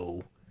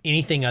know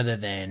anything other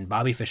than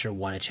Bobby Fischer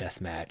won a chess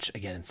match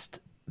against,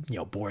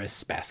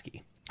 Boris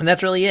Spassky. And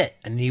that's really it.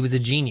 And he was a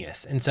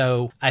genius. And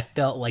so I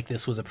felt like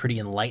this was a pretty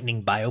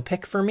enlightening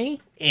biopic for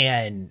me.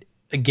 And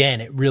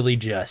again, it really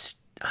just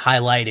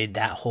highlighted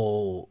that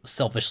whole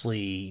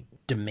selfishly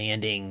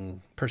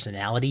demanding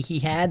personality he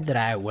had that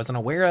I wasn't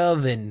aware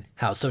of, and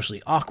how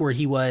socially awkward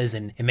he was.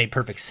 And it made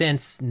perfect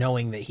sense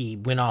knowing that he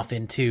went off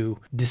into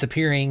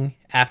disappearing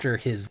after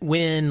his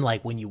win.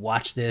 Like, when you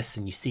watch this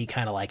and you see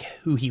kind of like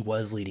who he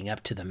was leading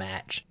up to the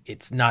match,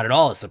 it's not at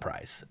all a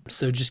surprise.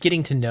 So just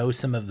getting to know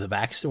some of the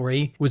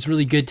backstory was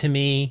really good to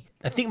me.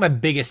 I think my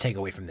biggest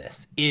takeaway from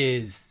this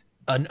is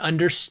an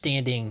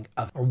understanding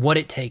of what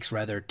it takes,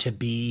 rather, to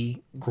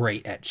be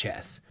great at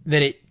chess.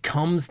 That it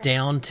comes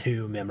down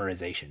to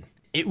memorization.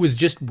 it was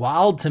just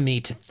wild to me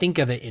to think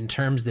of it in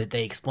terms that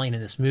they explain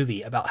in this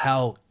movie about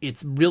how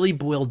it's really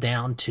boiled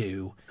down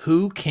to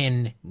who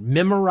can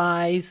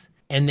memorize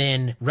and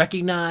then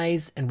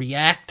recognize and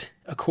react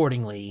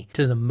accordingly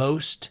to the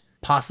most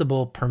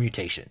possible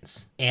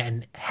permutations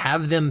and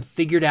have them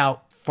figured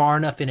out far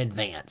enough in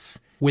advance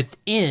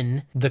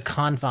within the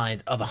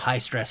confines of a high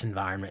stress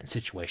environment and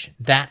situation.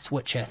 That's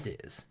what chess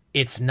is.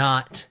 It's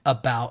not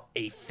about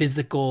a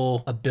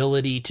physical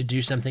ability to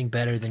do something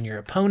better than your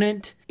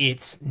opponent.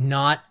 It's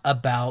not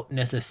about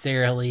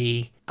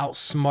necessarily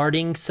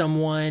outsmarting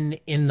someone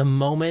in the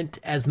moment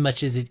as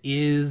much as it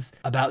is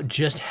about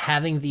just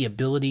having the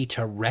ability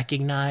to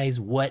recognize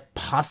what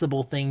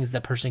possible things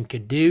the person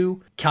could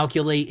do,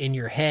 calculate in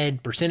your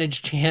head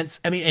percentage chance.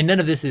 I mean, and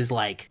none of this is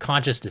like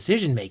conscious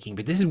decision making,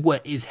 but this is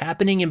what is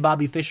happening in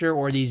Bobby Fischer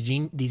or these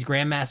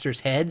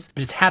grandmasters' heads.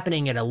 But it's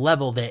happening at a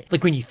level that,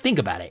 like, when you think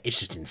about it, it's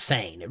just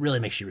insane. It really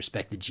makes you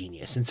respect the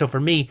genius. And so for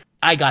me,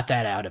 I got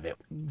that out of it.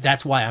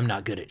 That's why I'm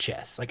not good at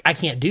chess. Like, I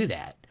can't do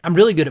that. I'm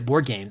really good at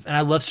board games, and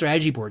I love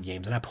strategy board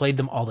games, and I played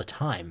them all the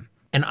time.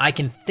 And I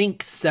can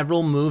think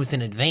several moves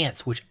in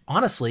advance, which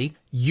honestly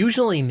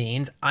usually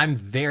means I'm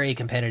very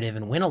competitive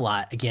and win a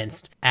lot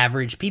against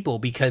average people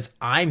because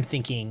I'm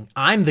thinking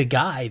I'm the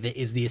guy that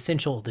is the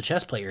the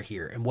chess player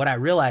here. And what I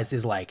realized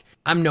is, like,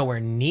 I'm nowhere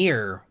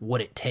near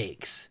what it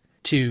takes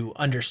to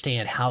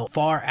understand how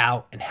far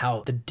out and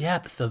how the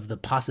depth of the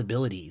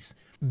possibilities,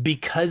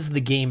 because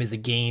the game is a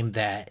game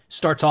that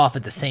starts off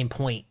at the same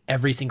point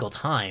every single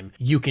time,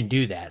 you can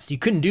do that. So you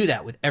couldn't do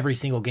that with every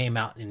single game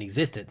out in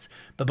existence.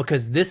 But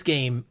because this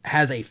game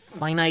has a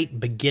finite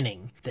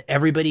beginning that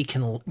everybody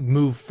can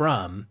move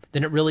from,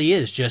 then it really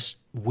is just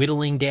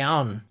whittling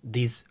down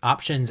these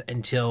options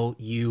until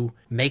you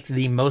make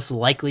the most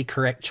likely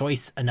correct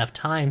choice enough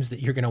times that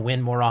you're going to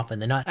win more often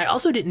than not. I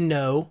also didn't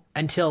know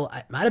until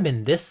it might have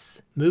been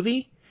this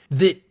movie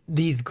that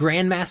these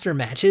Grandmaster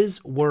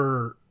matches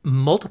were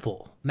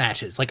multiple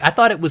matches. Like, I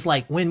thought it was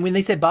like when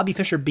they said Bobby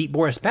Fischer beat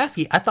Boris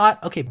Spassky, I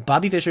thought, okay,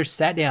 Bobby Fischer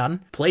sat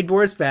down, played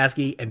Boris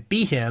Spassky, and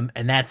beat him,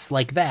 and that's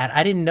like that.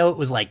 I didn't know it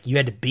was like you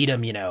had to beat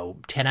him,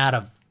 10 out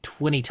of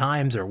 20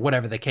 times or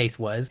whatever the case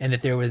was, and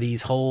that there were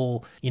these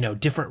whole,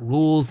 different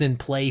rules in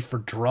play for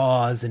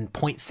draws and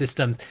point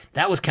systems.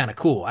 That was kind of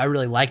cool. I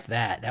really liked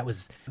that. That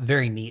was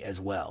very neat as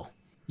well.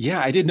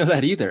 Yeah, I didn't know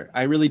that either.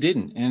 I really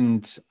didn't.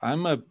 And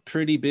I'm a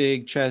pretty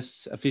big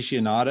chess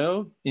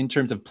aficionado in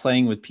terms of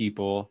playing with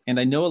people. And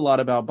I know a lot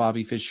about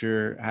Bobby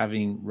Fischer,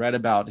 having read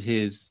about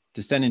his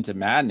descent into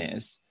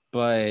madness,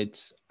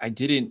 but I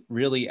didn't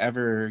really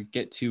ever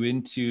get too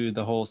into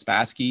the whole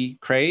Spassky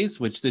craze,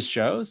 which this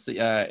shows,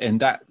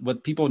 and that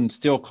what people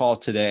still call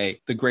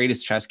today the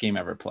greatest chess game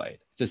ever played.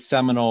 It's a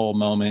seminal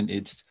moment.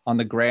 It's on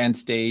the grand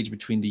stage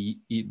between the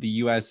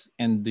US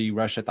and the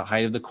Russia at the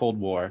height of the Cold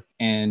War.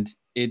 And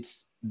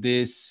it's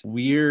this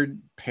weird,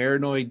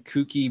 paranoid,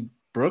 kooky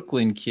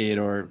Brooklyn kid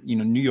or,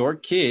 New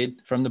York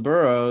kid from the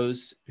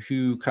boroughs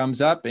who comes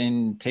up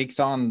and takes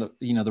on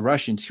the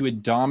Russians who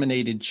had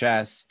dominated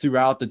chess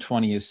throughout the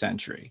 20th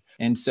century.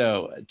 And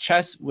so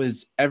chess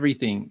was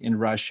everything in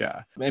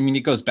Russia. I mean,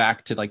 it goes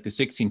back to like the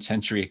 16th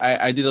century.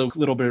 I did a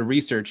little bit of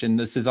research, and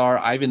the Tsar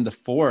Ivan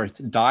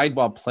IV died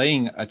while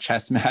playing a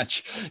chess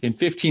match in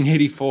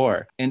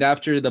 1584. And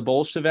after the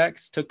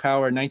Bolsheviks took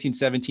power in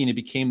 1917, it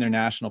became their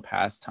national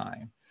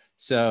pastime.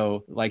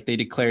 So like they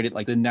declared it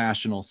like the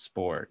national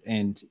sport,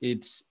 and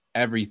it's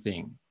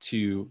everything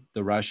to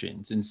the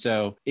Russians. And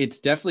so it's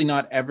definitely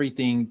not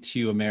everything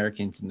to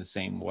Americans in the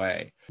same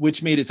way,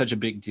 which made it such a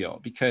big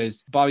deal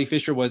because Bobby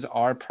Fischer was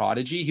our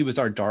prodigy. He was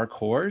our dark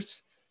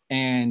horse.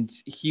 And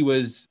he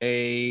was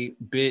a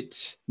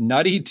bit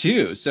nutty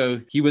too. So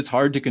he was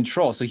hard to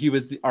control. So he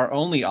was our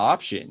only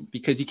option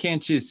because you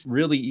can't just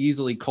really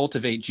easily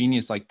cultivate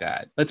genius like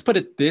that. Let's put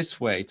it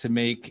this way to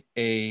make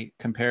a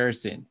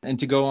comparison and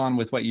to go on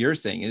with what you're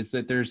saying is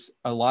that there's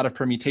a lot of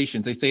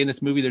permutations. They say in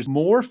this movie, there's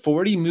more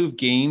 40 move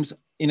games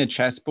in a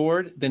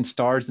chessboard than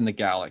stars in the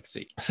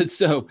galaxy.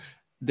 So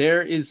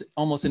there is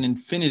almost an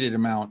infinite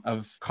amount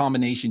of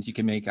combinations you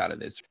can make out of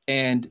this.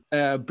 And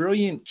a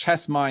brilliant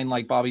chess mind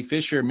like Bobby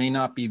Fischer may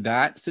not be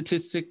that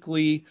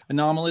statistically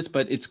anomalous,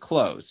 but it's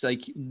close.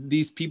 Like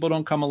these people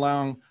don't come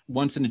along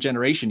once in a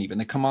generation even.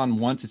 They come on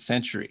once a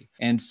century.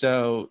 And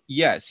so,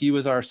 yes, he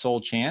was our sole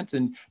chance.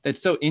 And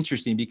that's so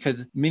interesting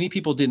because many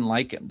people didn't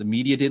like him. The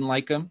media didn't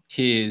like him.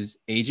 His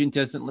agent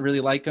doesn't really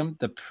like him.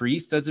 The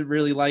priest doesn't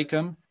really like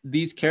him.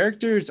 These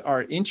characters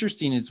are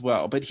interesting as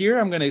well. But here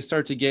I'm going to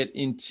start to get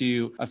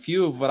into a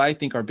few of what I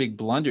think are big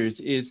blunders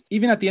is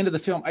even at the end of the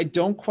film, I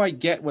don't quite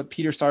get what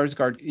Peter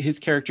Sarsgaard, his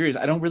character is.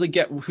 I don't really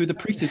get who the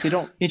priest is. They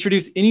don't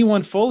introduce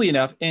anyone fully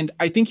enough. And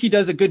I think he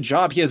does a good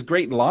job. He has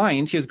great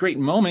lines. He has great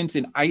moments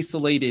in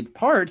isolated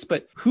parts.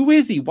 But who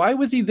is he? Why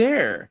was he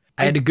there?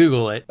 I had to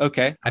Google it.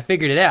 Okay. I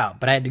figured it out,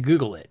 but I had to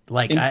Google it.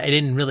 I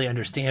didn't really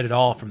understand it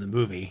all from the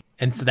movie.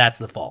 And so that's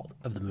the fault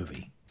of the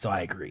movie. So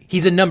I agree.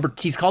 He's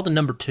called a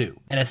number two.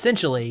 And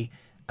essentially,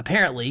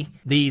 apparently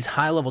these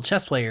high level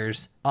chess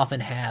players often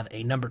have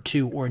a number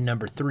 2 or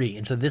number 3.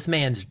 And so this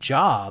man's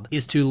job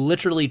is to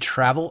literally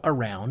travel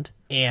around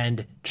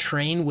and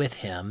train with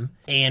him.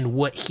 And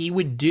what he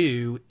would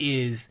do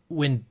is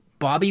when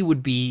Bobby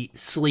would be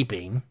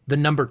sleeping, the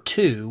number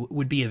 2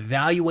 would be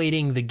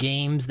evaluating the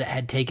games that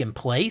had taken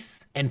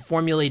place and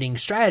formulating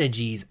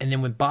strategies. And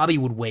then when Bobby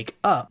would wake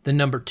up, the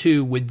number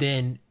 2 would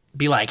then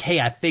be like,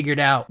 hey, I figured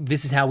out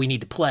this is how we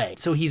need to play.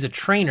 So he's a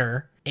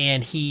trainer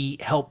and he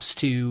helps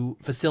to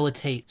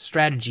facilitate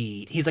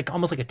strategy. He's like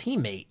almost like a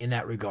teammate in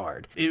that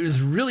regard. It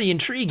was really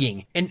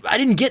intriguing. And I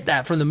didn't get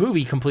that from the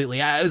movie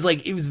completely. I was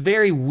like, it was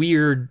very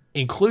weird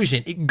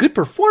inclusion. Good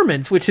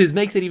performance, which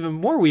makes it even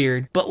more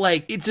weird. But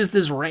like, it's just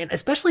this rant,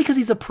 especially because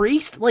he's a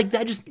priest. Like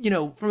that just,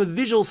 from a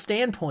visual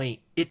standpoint,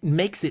 it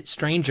makes it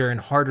stranger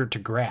and harder to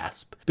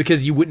grasp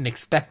because you wouldn't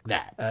expect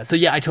that. So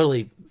yeah, I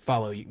totally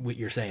follow what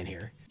you're saying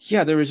here.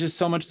 Yeah, there was just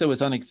so much that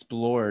was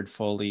unexplored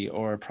fully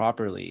or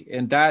properly.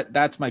 And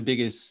that's my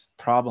biggest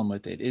problem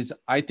with it is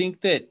I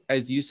think that,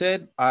 as you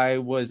said, I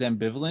was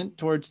ambivalent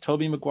towards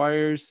Tobey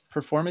Maguire's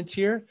performance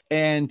here.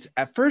 And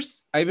at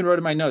first, I even wrote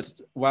in my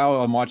notes while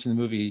I'm watching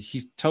the movie,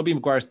 Tobey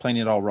Maguire's playing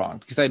it all wrong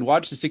because I'd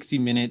watched the 60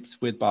 Minutes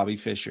with Bobby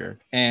Fischer.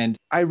 And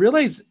I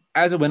realized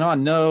as it went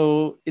on,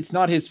 no, it's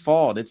not his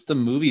fault. It's the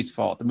movie's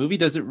fault. The movie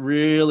doesn't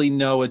really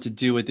know what to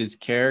do with his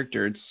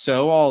character. It's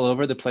so all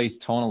over the place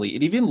tonally.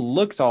 It even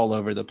looks all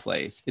over the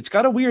place. It's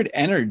got a weird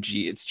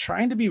energy. It's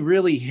trying to be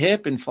really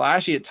hip and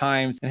flashy at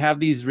times and have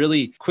these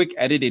really quick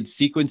edited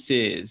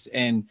sequences.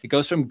 And it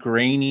goes from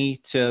grainy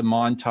to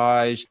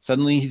montage.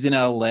 Suddenly he's in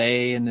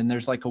LA and then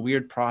there's like a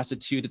weird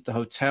prostitute at the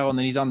hotel and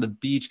then he's on the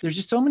beach. There's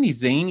just so many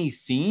zany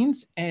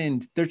scenes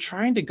and they're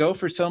trying to go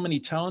for so many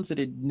tones that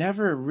it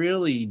never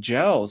really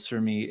gels for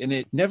me, and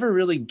it never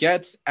really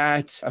gets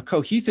at a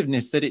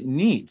cohesiveness that it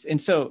needs. And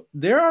so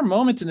there are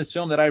moments in this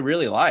film that I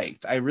really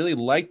liked. I really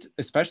liked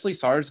especially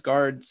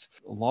Sarsgaard's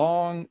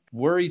long,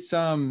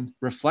 worrisome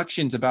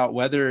reflections about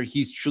whether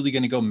he's truly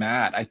going to go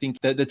mad. I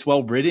think that that's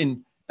well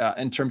written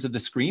in terms of the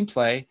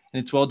screenplay,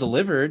 and it's well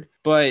delivered,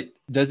 but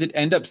does it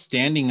end up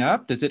standing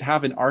up? Does it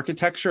have an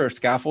architecture or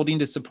scaffolding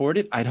to support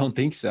it? I don't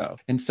think so.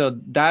 And so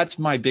that's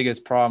my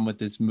biggest problem with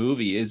this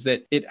movie is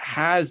that it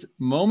has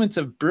moments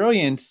of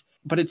brilliance,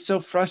 but it's so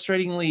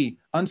frustratingly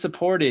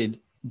unsupported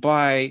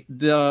by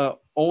the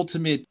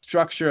ultimate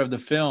structure of the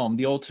film,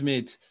 the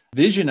ultimate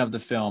vision of the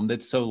film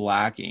that's so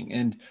lacking.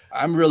 And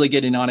I'm really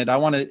getting on it.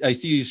 I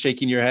see you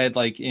shaking your head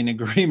like in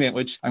agreement,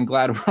 which I'm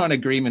glad we're on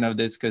agreement of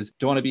this because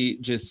don't want to be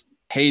just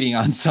hating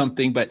on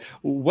something, but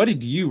what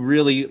did you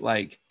really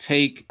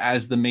take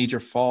as the major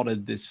fault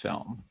of this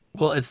film?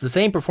 Well, it's the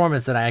same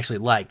performance that I actually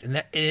liked.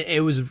 And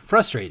it was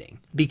frustrating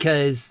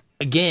because,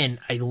 again,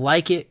 I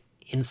like it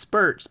in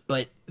spurts,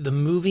 but the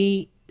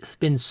movie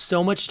spends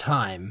so much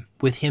time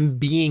with him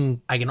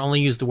being, I can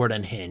only use the word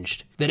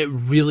unhinged, that it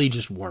really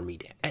just wore me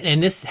down.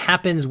 And this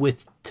happens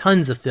with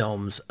tons of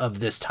films of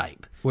this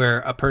type, where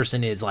a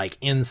person is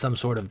in some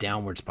sort of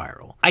downward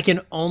spiral. I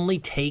can only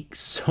take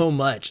so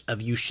much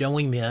of you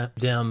showing me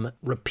them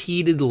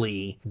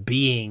repeatedly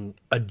being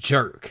a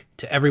jerk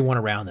to everyone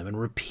around them and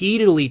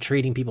repeatedly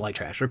treating people like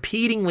trash,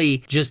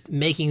 repeatedly just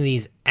making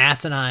these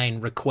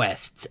asinine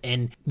requests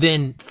and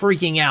then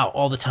freaking out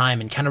all the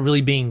time and kind of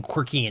really being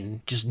quirky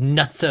and just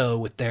nutso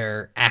with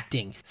their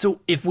acting. So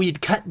if we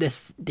had cut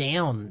this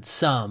down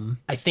some,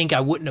 I think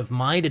I wouldn't have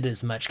minded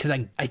as much because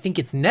I think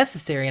it's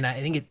necessary and I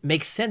think it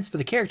makes sense for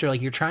the character.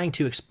 You're trying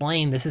to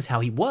explain this is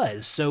how he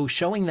was. So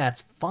showing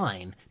that's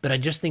fine. But I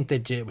just think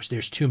that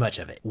there's too much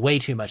of it, way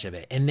too much of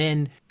it. And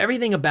then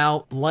everything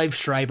about Liev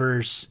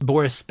Schreiber's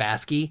Boris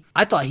Spassky,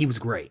 I thought he was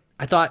great.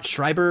 I thought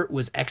Schreiber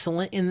was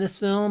excellent in this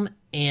film,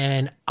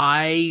 and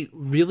I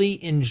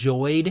really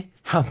enjoyed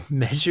how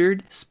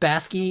measured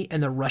Spassky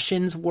and the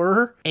Russians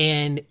were,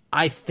 and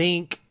I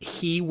think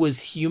he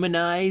was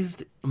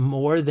humanized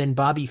more than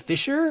Bobby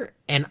Fischer,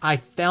 and I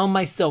found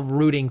myself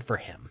rooting for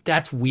him.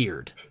 That's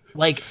weird.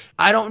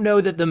 I don't know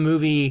that the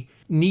movie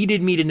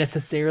needed me to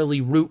necessarily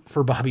root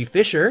for Bobby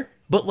Fischer,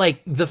 but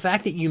the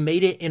fact that you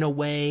made it in a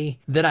way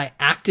that I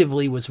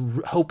actively was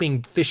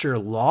hoping Fisher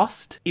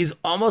lost is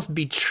almost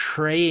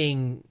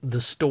betraying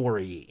the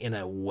story in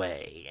a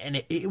way.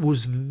 And it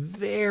was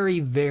very,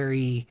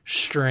 very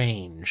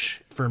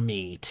strange for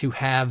me to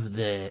have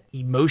the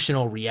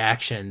emotional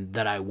reaction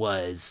that I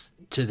was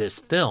to this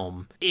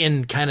film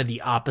in kind of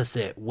the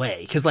opposite way.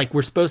 Because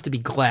we're supposed to be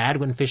glad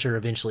when Fisher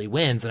eventually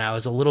wins. And I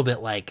was a little bit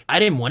I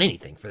didn't want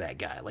anything for that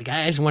guy.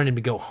 I just wanted him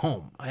to go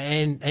home. I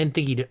didn't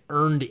think he'd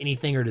earned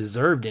anything or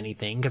deserved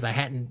anything because I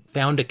hadn't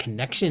found a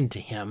connection to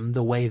him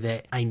the way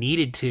that I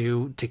needed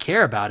to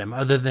care about him,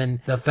 other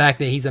than the fact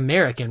that he's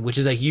American, which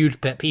is a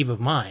huge pet peeve of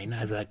mine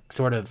as a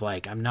sort of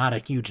I'm not a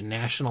huge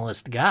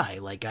nationalist guy.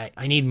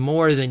 I need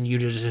more than you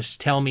to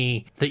just tell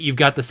me that you've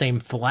got the same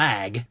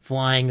flag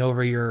flying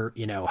over your,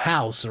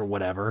 house or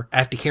whatever. I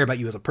have to care about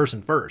you as a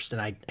person first,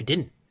 and I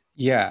didn't.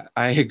 Yeah,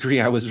 I agree.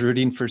 I was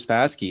rooting for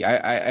Spassky.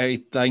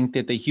 I think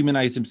that they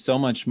humanize him so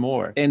much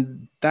more.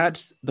 And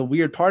that's the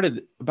weird part of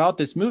about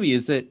this movie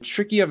is that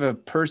tricky of a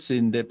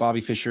person that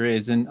Bobby Fischer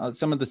is, and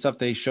some of the stuff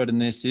they showed in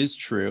this is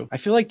true. I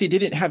feel like they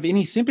didn't have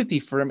any sympathy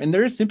for him, and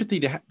there is sympathy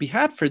to be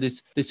had for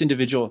this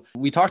individual.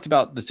 We talked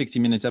about the 60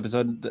 Minutes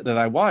episode that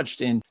I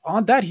watched, and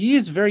on that, he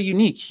is very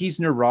unique. He's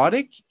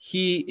neurotic.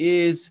 He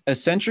is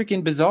eccentric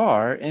and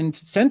bizarre and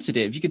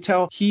sensitive. You could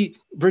tell he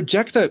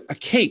rejects a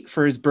cake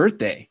for his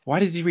birthday. Why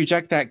does he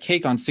reject that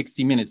cake on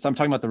 60 Minutes? I'm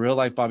talking about the real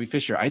life Bobby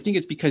Fischer. I think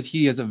it's because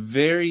he has a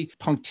very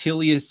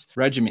punctilious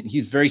regimen.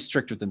 He's very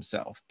strict with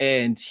himself,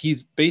 and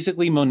he's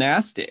basically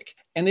monastic.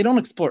 And they don't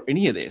explore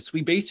any of this.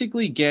 We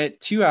basically get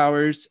 2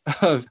 hours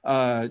of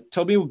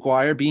Tobey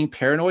Maguire being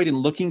paranoid and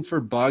looking for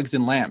bugs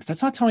and lamps.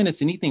 That's not telling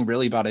us anything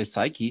really about his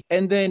psyche.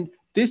 And then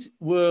this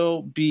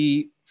will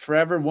be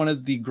forever one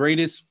of the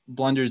greatest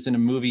blunders in a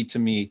movie to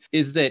me,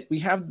 is that we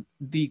have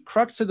the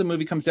crux of the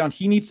movie comes down.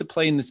 He needs to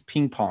play in this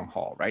ping pong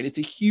hall, right? It's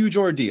a huge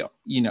ordeal.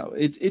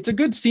 It's a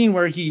good scene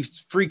where he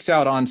freaks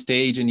out on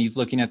stage and he's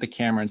looking at the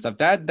camera and stuff.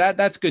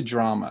 That's good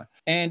drama.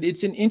 And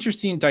it's an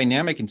interesting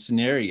dynamic and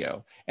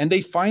scenario. And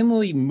they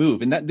finally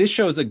move. And this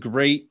shows a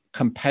great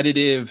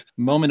competitive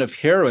moment of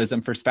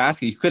heroism for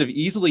Spassky. He could have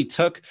easily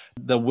took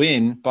the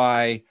win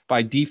by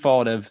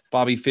default of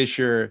Bobby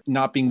Fischer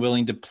not being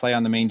willing to play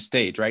on the main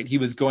stage, right? He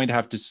was going to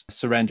have to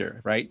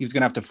surrender, right? He was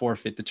going to have to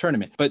forfeit the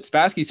tournament. But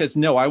Spassky says,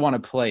 no, I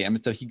want to play him.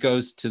 And so he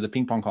goes to the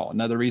ping pong hall.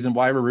 Another reason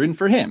why we're rooting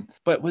for him.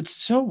 But what's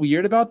so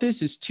weird about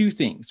this is two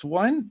things.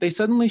 One, they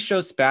suddenly show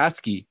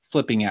Spassky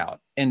flipping out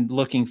and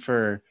looking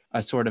for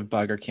a sort of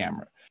bug or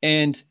camera.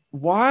 And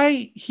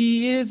why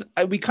he is,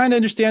 we kind of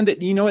understand that,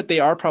 they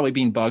are probably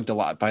being bugged a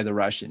lot by the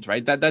Russians,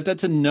 right?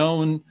 That's a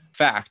known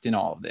fact in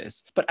all of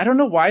this. But I don't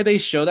know why they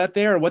show that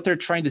there or what they're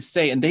trying to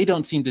say. And they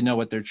don't seem to know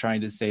what they're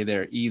trying to say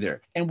there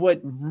either. And what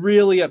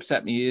really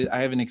upset me, I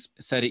haven't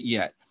said it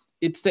yet,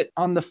 it's that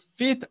on the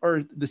 5th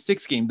or the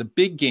 6th game, the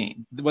big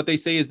game, what they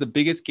say is the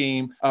biggest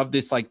game of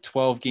this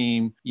 12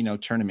 game,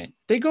 tournament,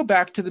 they go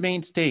back to the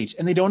main stage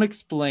and they don't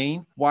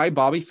explain why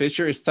Bobby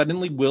Fischer is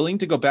suddenly willing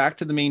to go back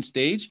to the main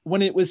stage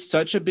when it was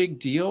such a big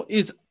deal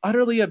is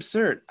utterly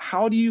absurd.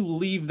 How do you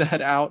leave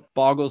that out?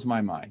 Boggles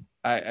my mind.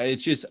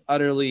 It's just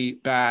utterly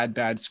bad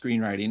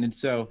screenwriting. And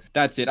so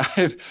that's it. I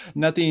have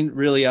nothing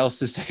really else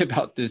to say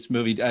about this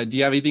movie. Do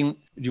you have anything?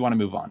 Do you want to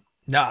move on?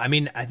 No,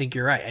 I think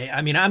you're right.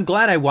 I'm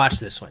glad I watched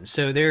this one.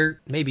 So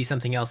there may be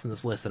something else in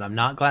this list that I'm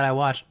not glad I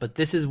watched, but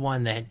this is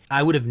one that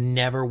I would have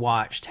never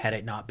watched had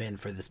it not been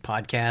for this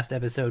podcast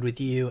episode with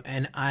you.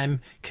 And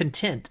I'm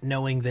content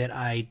knowing that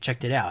I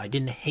checked it out. I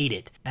didn't hate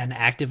it and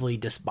actively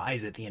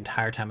despise it the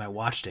entire time I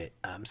watched it.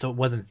 So it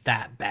wasn't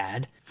that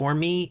bad for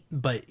me.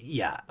 But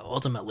yeah,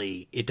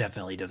 ultimately, it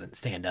definitely doesn't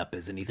stand up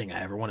as anything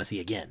I ever want to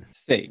see again.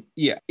 Same.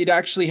 Yeah, it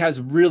actually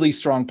has really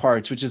strong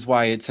parts, which is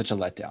why it's such a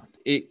letdown.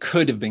 It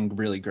could have been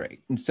really great.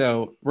 And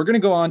so we're going to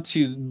go on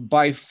to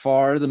by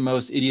far the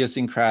most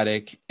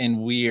idiosyncratic and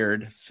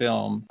weird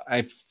film.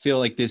 I feel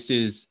like this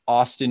is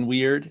Austin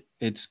Weird.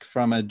 It's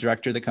from a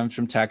director that comes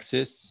from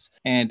Texas,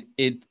 and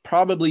it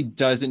probably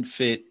doesn't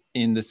fit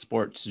in the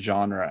sports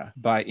genre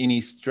by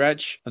any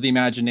stretch of the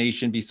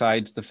imagination,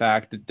 besides the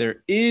fact that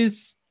there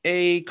is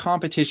a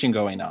competition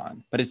going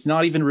on, but it's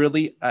not even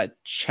really a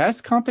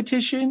chess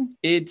competition.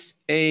 It's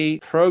a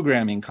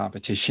programming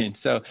competition.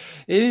 So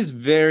it is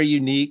very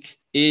unique.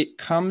 It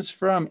comes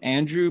from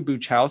Andrew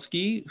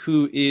Buchowski,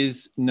 who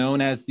is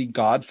known as the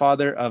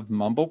godfather of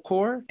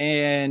mumblecore.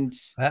 And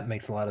that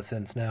makes a lot of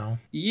sense now.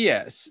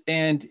 Yes.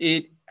 And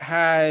it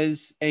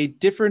has a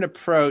different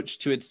approach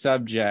to its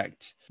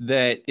subject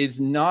that is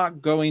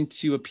not going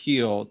to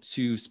appeal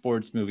to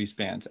sports movies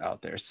fans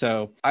out there.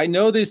 So I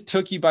know this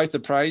took you by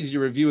surprise.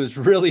 Your review is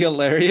really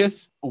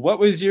hilarious. What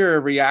was your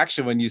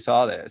reaction when you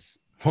saw this?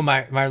 Well,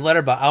 my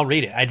letterbox, I'll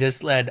read it. I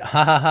just said,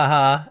 ha, ha, ha,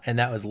 ha, and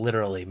that was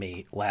literally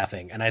me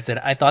laughing. And I said,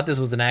 I thought this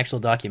was an actual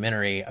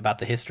documentary about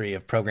the history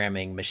of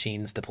programming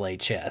machines to play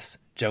chess.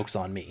 Joke's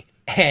on me.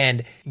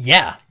 And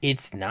yeah,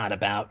 it's not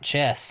about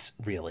chess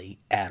really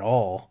at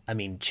all. I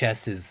mean,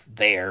 chess is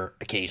there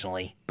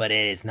occasionally, but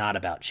it is not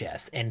about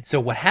chess. And so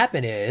what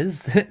happened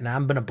is, and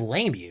I'm going to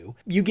blame you,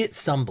 you get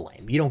some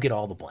blame. You don't get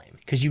all the blame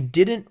because you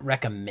didn't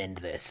recommend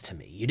this to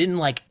me. You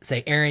didn't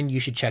say, Aaron, you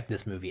should check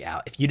this movie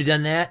out. If you'd have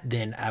done that,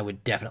 then I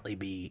would definitely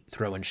be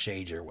throwing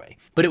shade your way.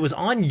 But it was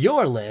on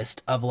your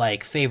list of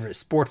favorite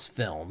sports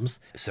films.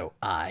 So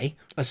I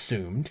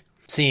assumed,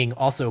 seeing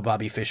also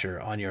Bobby Fischer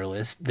on your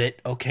list, that,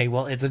 okay,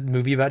 well, it's a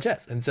movie about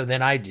chess. And so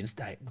then I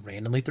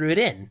randomly threw it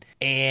in.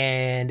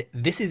 And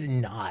this is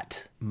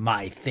not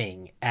my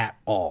thing at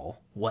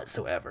all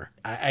whatsoever.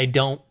 I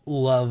don't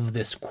love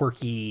this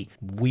quirky,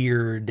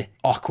 weird,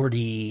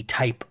 awkwardy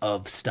type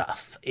of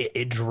stuff.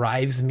 It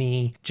drives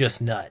me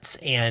just nuts.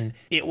 And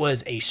it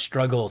was a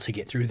struggle to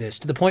get through this,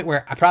 to the point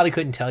where I probably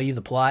couldn't tell you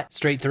the plot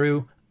straight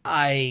through.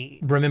 I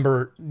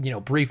remember,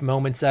 brief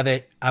moments of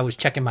it. I was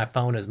checking my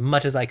phone as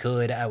much as I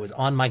could. I was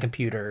on my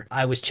computer.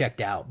 I was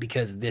checked out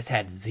because this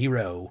had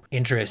zero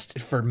interest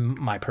for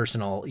my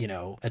personal,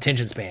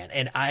 attention span.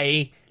 And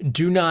I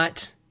do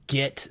not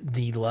get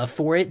the love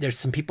for it. There's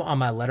some people on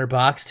my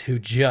letterboxd who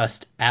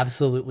just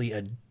absolutely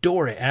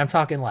adore it. And I'm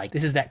talking like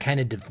this is that kind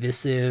of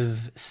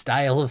divisive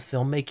style of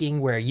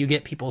filmmaking where you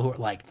get people who are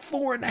like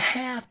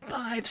 4.5,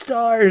 5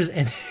 stars.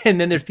 And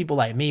then there's people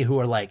like me who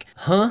are like,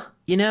 huh?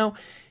 You know,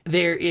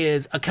 there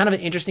is a kind of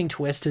an interesting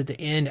twist at the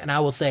end. And I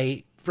will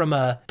say, from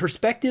a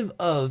perspective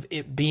of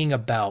it being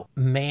about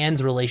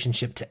man's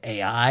relationship to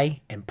AI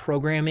and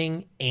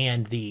programming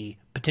and the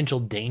potential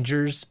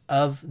dangers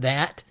of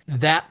that,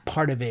 that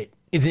part of it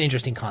is an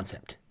interesting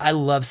concept. I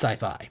love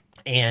sci-fi.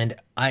 And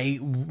I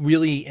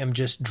really am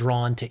just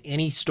drawn to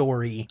any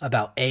story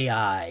about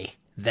AI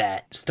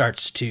that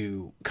starts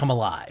to come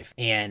alive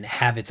and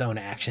have its own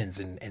actions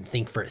and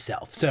think for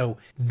itself. So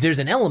there's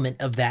an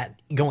element of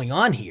that going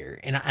on here.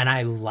 And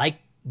I like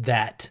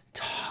that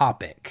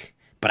topic,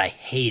 but I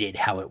hated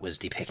how it was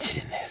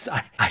depicted in this.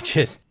 I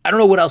don't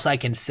know what else I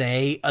can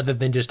say other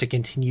than just to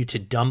continue to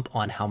dump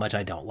on how much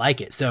I don't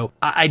like it. So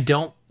I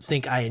don't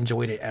think I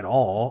enjoyed it at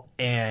all.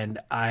 And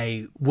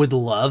I would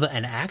love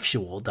an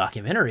actual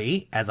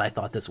documentary, as I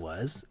thought this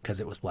was,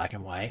 because it was black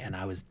and white and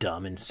I was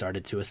dumb and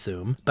started to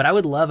assume. But I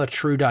would love a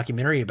true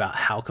documentary about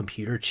how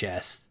computer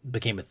chess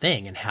became a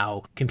thing and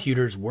how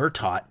computers were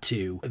taught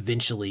to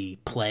eventually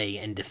play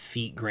and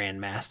defeat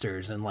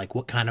grandmasters, and like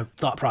what kind of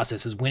thought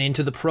processes went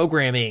into the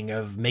programming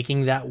of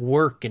making that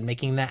work and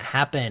making that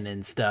happen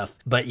and stuff.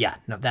 But yeah,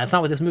 no, that's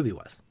not what this movie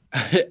was.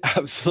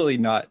 Absolutely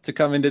not. To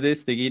come into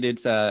this thinking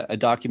it's a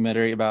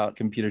documentary about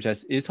computer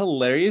chess is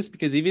hilarious,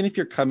 because even if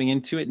you're coming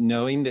into it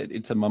knowing that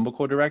it's a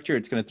mumblecore director,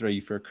 it's going to throw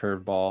you for a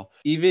curveball.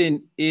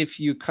 Even if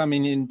you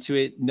coming into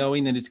it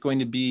knowing that it's going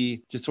to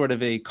be just sort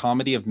of a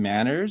comedy of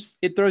manners,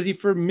 it throws you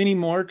for many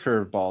more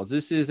curveballs.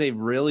 This is a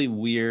really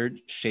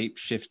weird,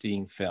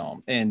 shape-shifting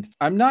film. And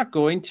I'm not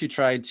going to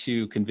try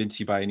to convince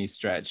you by any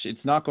stretch.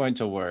 It's not going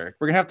to work.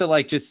 We're going to have to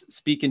like just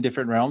speak in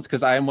different realms,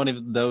 because I am one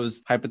of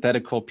those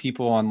hypothetical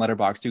people on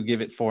Letterboxd who give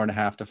it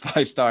 4.5 to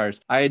 5 stars.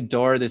 I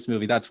adore this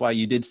movie. That's why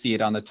you did see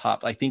it on the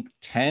top, I think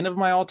 10 of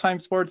my all-time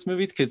sports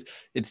movies, because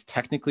it's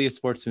technically a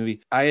sports movie.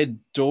 I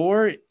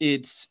adore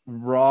its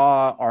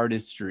raw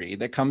artistry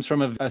that comes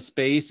from a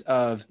space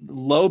of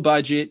low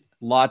budget,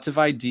 lots of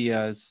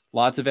ideas,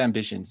 lots of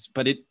ambitions,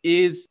 but it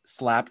is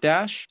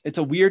slapdash. It's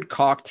a weird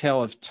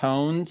cocktail of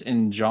tones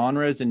and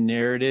genres and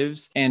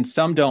narratives, and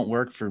some don't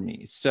work for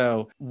me.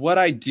 So what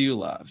I do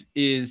love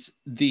is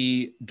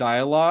the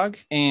dialogue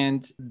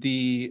and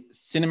the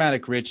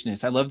cinematic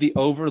richness. I love the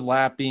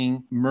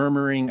overlapping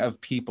murmuring of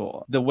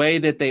people, the way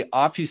that they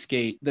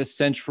obfuscate the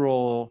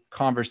central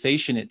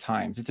conversation at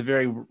times. It's a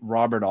very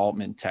Robert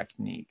Altman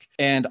technique.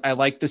 And I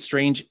like the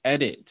strange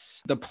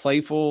edits, the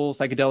playful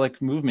psychedelic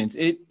movements.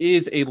 It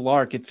is a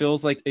lark. It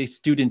feels like a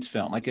student's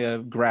film, like a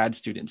grad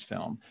student's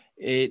film.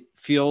 It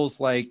feels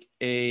like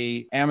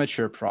a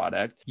amateur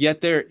product,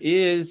 yet there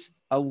is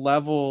a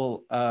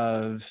level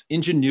of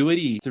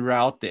ingenuity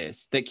throughout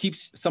this that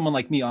keeps someone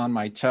like me on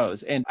my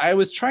toes. And I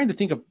was trying to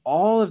think of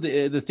all of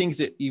the things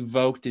that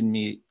evoked in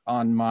me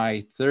on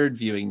my third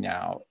viewing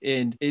now.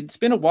 And it's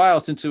been a while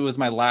since it was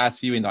my last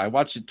viewing, though. I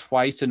watched it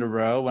twice in a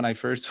row when I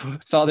first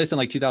saw this in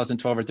like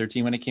 2012 or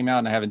 13 when it came out,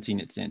 and I haven't seen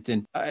it since.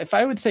 And if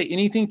I would say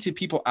anything to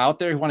people out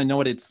there who want to know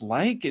what it's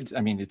like, it's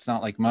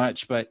not like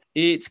much, but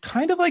it's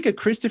kind of like a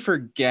Christopher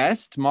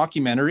Guest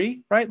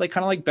mockumentary, right? Like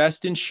kind of like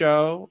Best in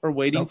Show or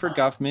Waiting for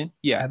Guffman.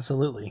 Yeah.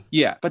 Absolutely.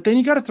 Yeah. But then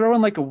you got to throw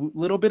in like a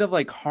little bit of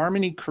like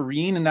Harmony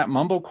Korine in that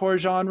mumblecore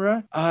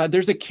genre.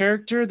 There's a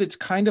character that's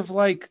kind of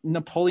like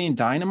Napoleon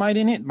Dynamite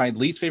in it. My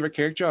least favorite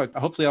character.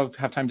 Hopefully I'll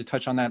have time to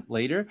touch on that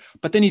later.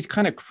 But then he's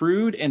kind of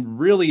crude and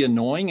really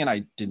annoying, and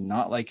I did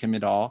not like him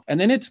at all. And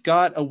then it's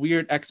got a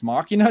weird Ex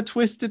Machina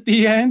twist at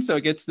the end. So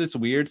it gets this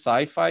weird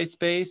sci-fi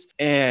space.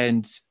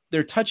 And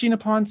they're touching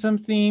upon some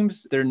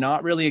themes. They're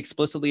not really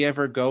explicitly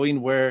ever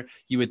going where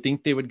you would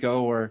think they would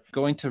go, or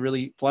going to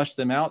really flush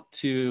them out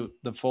to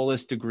the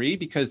fullest degree,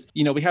 because,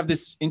 you know, we have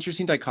this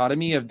interesting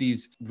dichotomy of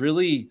these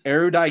really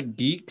erudite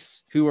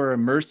geeks who are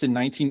immersed in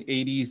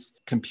 1980s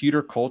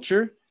computer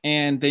culture.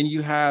 And then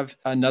you have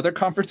another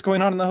conference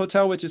going on in the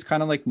hotel, which is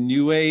kind of like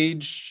new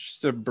age,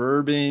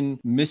 suburban,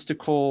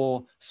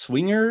 mystical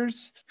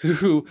swingers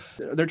who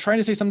they're trying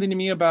to say something to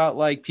me about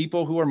like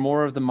people who are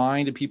more of the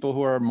mind and people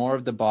who are more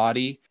of the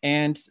body.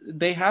 And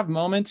they have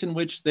moments in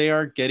which they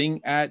are getting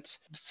at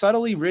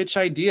subtly rich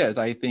ideas,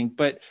 I think,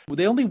 but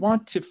they only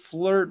want to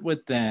flirt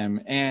with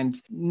them. And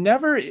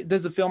never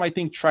does the film, I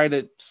think, try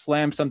to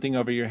slam something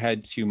over your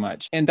head too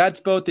much. And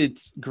that's both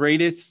its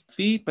greatest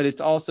feat, but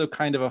it's also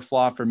kind of a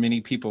flaw for many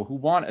people who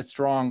want a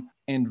strong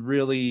and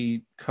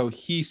really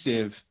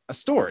cohesive a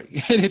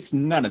story. And it's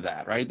none of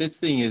that, right? This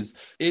thing is,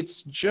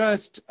 it's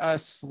just a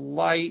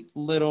slight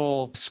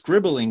little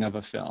scribbling of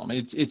a film.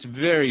 It's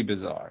very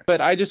bizarre.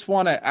 But I just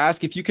want to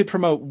ask if you could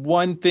promote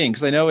one thing,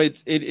 because I know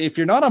if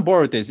you're not on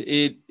board with this,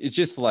 it's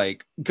just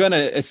like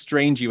gonna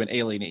estrange you and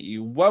alienate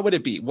you. What would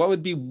it be? What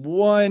would be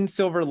one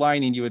silver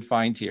lining you would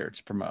find here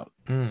to promote?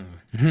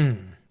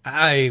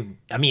 I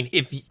mean,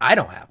 if I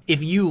don't have,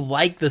 if you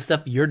like the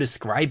stuff you're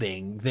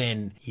describing,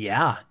 then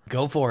yeah,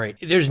 go for it.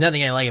 There's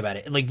nothing I like about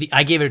it. Like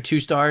I gave it 2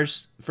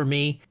 stars for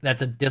me.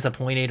 That's a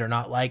disappointed or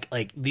not like.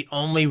 Like the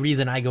only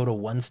reason I go to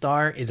 1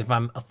 star is if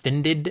I'm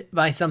offended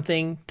by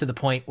something to the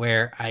point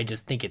where I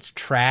just think it's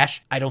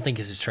trash. I don't think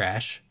this is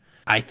trash.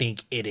 I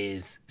think it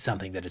is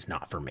something that is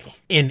not for me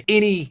in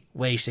any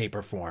way, shape,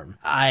 or form.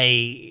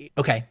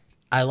 Okay.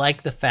 I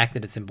like the fact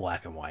that it's in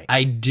black and white.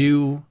 I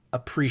do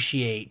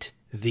appreciate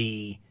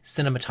the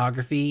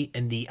cinematography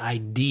and the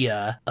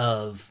idea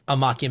of a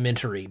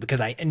mockumentary because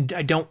I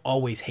don't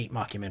always hate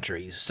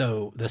mockumentaries.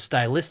 So the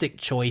stylistic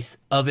choice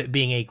of it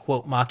being a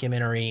quote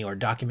mockumentary or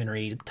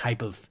documentary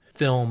type of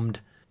filmed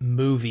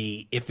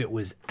movie, if it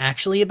was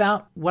actually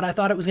about what I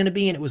thought it was going to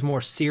be and it was more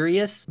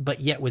serious,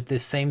 but yet with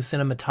this same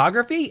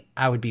cinematography,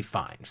 I would be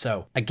fine.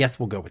 So I guess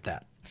we'll go with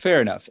that.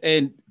 Fair enough.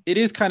 And it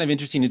is kind of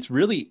interesting. It's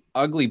really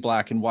ugly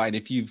black and white.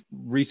 If you've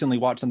recently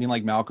watched something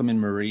like Malcolm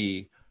and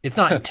Marie, it's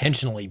not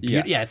intentionally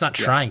beautiful. Yeah, it's not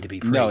trying to be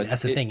pretty. No,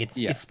 that's the thing.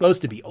 It's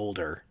supposed to be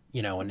older,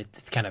 and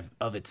it's kind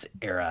of its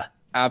era.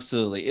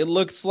 Absolutely. It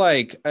looks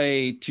like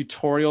a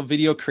tutorial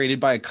video created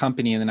by a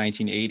company in the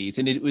 1980s,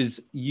 and it was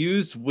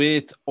used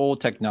with old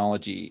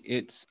technology.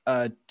 It's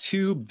a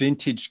tube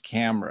vintage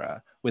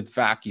camera with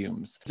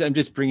vacuums. I'm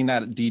just bringing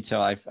that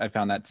detail. I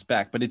found that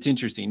spec, but it's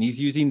interesting.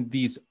 He's using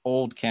these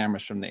old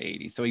cameras from the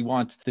 80s. So he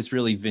wants this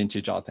really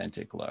vintage,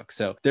 authentic look.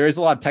 So there is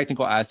a lot of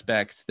technical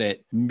aspects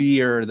that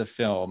mirror the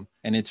film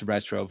and its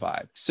retro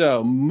vibe.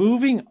 So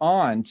moving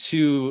on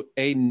to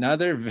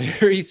another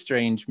very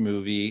strange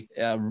movie,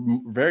 a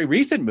very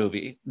recent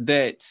movie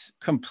that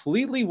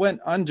completely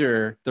went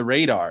under the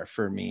radar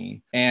for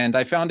me. And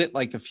I found it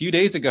like a few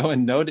days ago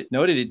and noted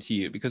it to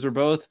you because we're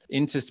both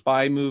into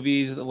spy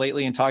movies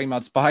lately and talking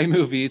about spy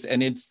movies.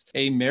 And it's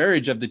a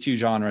marriage of the two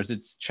genres.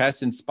 It's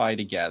chess and spy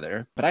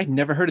together. But I'd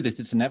never heard of this.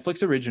 It's a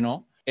Netflix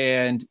original.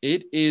 And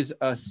it is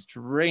a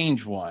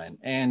strange one.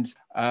 And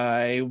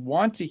I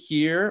want to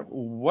hear,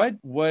 what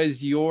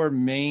was your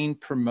main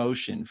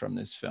promotion from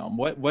this film?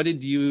 What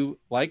did you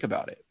like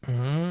about it?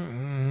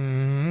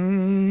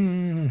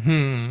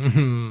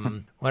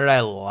 What did I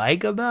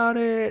like about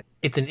it?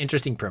 It's an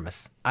interesting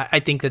premise. I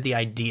think that the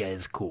idea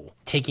is cool.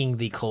 Taking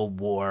the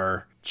Cold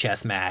War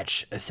chess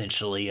match,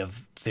 essentially,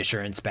 of Fisher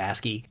and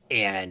Spassky,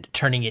 and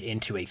turning it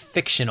into a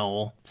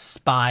fictional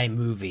spy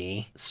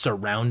movie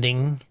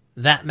surrounding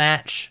that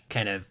match,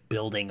 kind of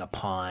building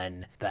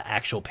upon the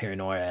actual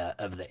paranoia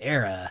of the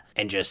era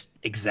and just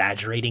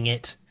exaggerating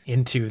it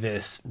into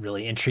this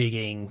really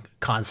intriguing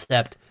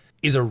concept,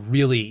 is a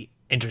really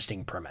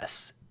interesting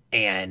premise.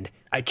 And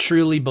I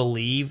truly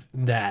believe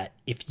that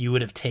if you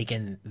would have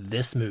taken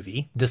this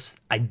movie, this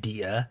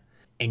idea,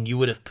 and you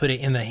would have put it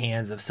in the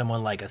hands of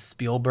someone like a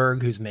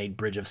Spielberg who's made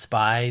Bridge of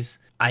Spies,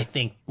 I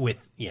think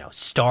with,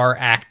 star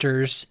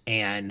actors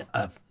and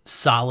a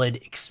solid,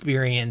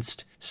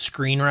 experienced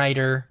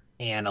screenwriter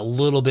and a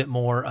little bit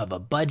more of a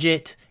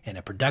budget and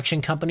a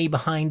production company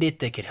behind it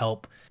that could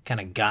help kind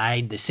of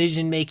guide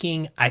decision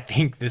making, I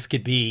think this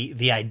could be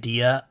the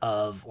idea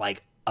of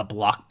like a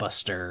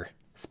blockbuster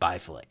spy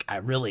flick. I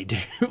really do.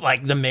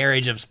 Like the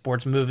marriage of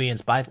sports movie and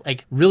spy,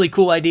 like really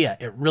cool idea.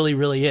 It really,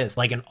 really is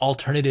like an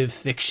alternative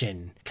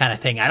fiction kind of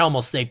thing. I'd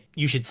almost say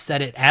you should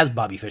set it as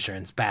Bobby Fischer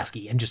and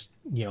Spassky and just,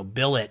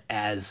 bill it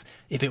as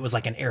if it was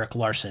like an Eric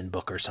Larson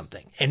book or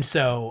something. And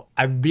so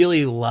I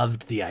really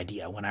loved the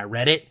idea when I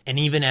read it. And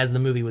even as the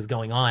movie was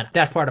going on,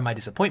 that's part of my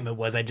disappointment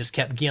was I just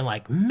kept getting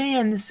like,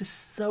 man, this is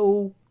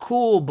so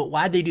cool, but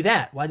why'd they do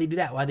that? Why'd they do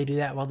that? Why'd they do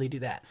that? Why'd they do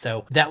that?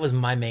 So that was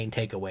my main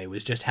takeaway,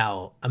 was just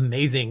how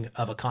amazing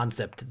of a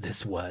concept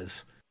this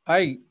was.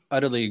 I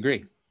utterly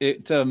agree.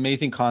 It's an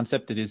amazing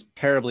concept that is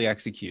terribly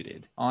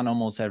executed on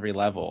almost every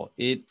level.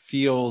 It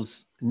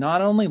feels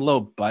not only low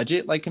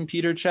budget like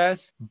computer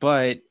chess,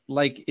 but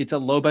like it's a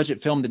low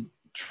budget film that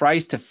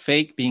tries to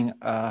fake being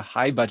a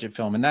high budget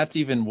film. And that's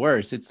even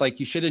worse. It's like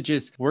you should have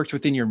just worked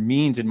within your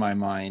means, in my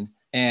mind,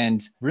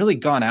 and really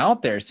gone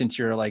out there since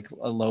you're like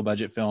a low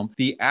budget film.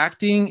 The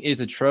acting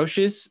is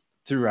atrocious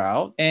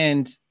throughout,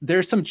 and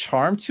there's some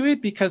charm to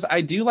it because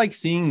I do like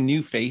seeing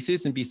new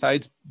faces. And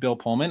besides Bill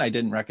Pullman, I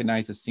didn't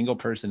recognize a single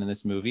person in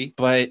this movie,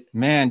 but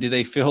man, do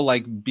they feel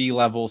like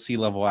B-level,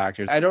 C-level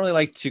actors. I don't really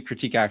like to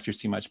critique actors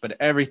too much, but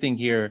everything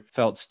here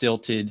felt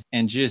stilted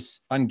and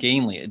just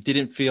ungainly. It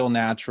didn't feel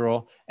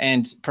natural,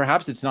 and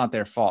perhaps it's not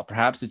their fault.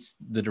 Perhaps it's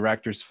the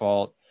director's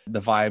fault,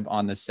 the vibe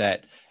on the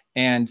set.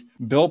 And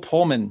Bill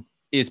Pullman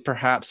is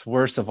perhaps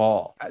worst of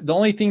all. The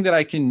only thing that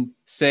I can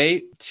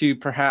say to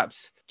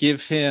perhaps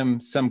give him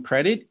some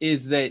credit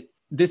is that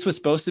this was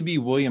supposed to be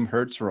William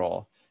Hurt's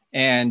role.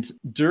 And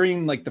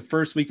during like the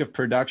first week of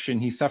production,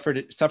 he suffered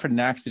an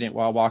accident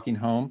while walking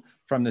home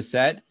from the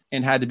set.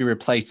 and had to be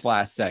replaced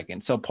last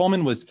second. So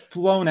Pullman was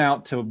flown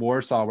out to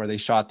Warsaw, where they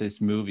shot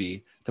this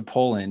movie, to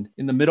Poland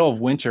in the middle of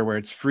winter where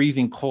it's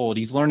freezing cold.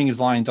 He's learning his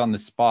lines on the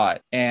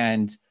spot.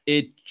 And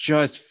it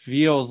just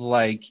feels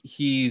like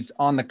he's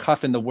on the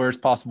cuff in the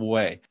worst possible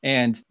way.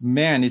 And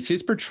man, is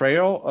his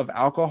portrayal of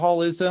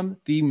alcoholism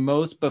the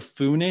most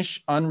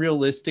buffoonish,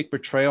 unrealistic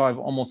portrayal I've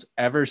almost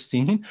ever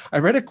seen. I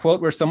read a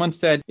quote where someone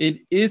said it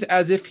is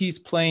as if he's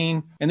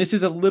playing, and this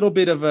is a little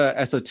bit of an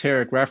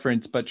esoteric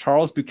reference, but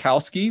Charles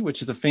Bukowski,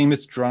 which is a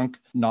famous drunk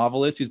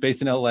novelist who's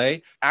based in LA,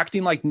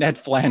 acting like Ned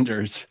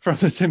Flanders from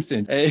The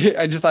Simpsons.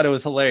 I just thought it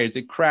was hilarious.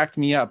 It cracked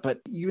me up,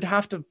 but you'd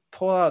have to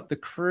pull out the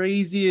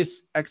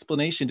craziest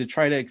explanation to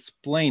try to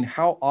explain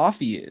how off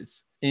he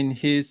is in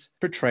his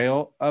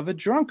portrayal of a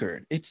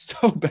drunkard. It's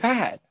so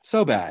bad,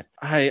 so bad.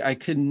 I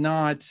could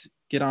not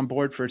get on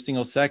board for a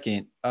single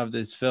second of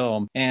this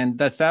film. And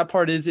the sad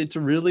part is it's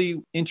a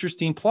really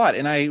interesting plot.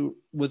 And I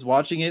was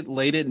watching it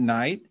late at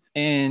night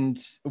and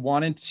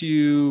wanted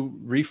to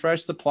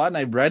refresh the plot. And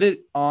I read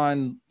it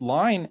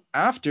online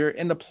after,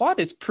 and the plot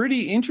is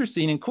pretty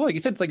interesting and cool. Like you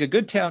said, it's like a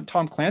good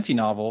Tom Clancy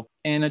novel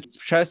and a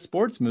chess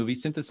sports movie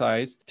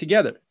synthesized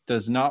together.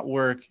 Does not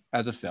work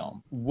as a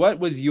film. What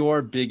was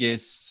your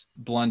biggest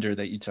blunder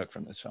that you took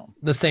from this film?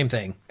 The same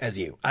thing as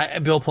you.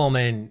 Bill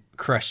Pullman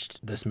crushed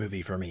this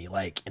movie for me,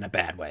 like in a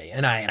bad way.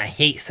 And I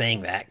hate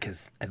saying that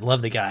because I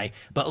love the guy,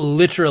 but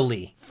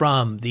literally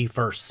from the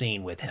first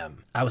scene with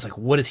him, I was like,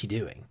 what is he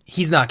doing?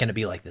 He's not going to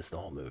be like this the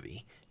whole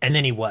movie. And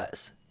then he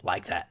was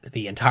like that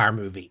the entire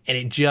movie. And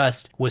it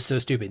just was so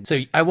stupid.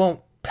 So I won't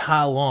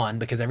pile on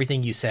because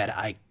everything you said,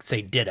 I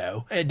say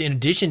ditto. And in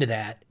addition to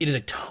that, it is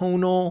a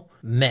tonal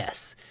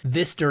mess.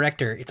 This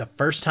director, it's a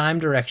first time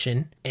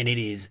direction and it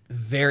is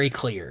very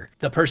clear.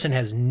 The person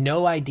has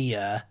no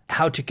idea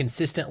how to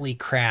consistently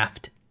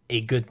craft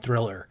a good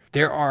thriller.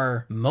 There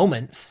are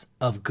moments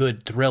of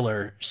good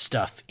thriller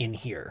stuff in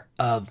here,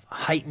 of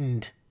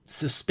heightened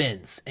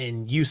suspense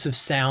and use of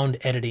sound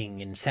editing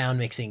and sound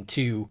mixing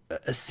to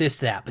assist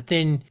that. But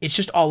then it's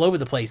just all over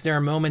the place. There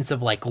are moments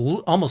of like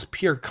almost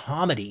pure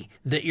comedy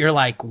that you're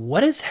like,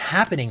 what is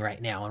happening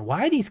right now? And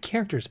why are these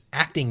characters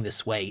acting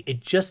this way? It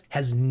just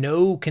has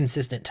no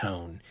consistent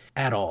tone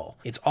at all.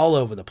 It's all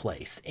over the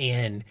place.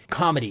 And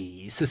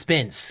comedy,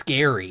 suspense,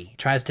 scary,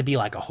 tries to be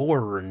like a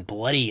horror and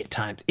bloody at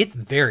times. It's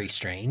very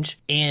strange.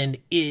 And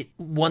it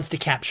wants to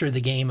capture the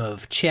game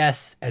of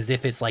chess as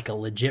if it's like a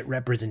legit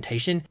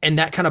representation. And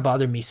that kind of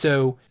bothered me.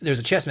 So there's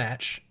a chess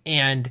match,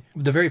 and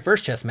the very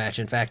first chess match,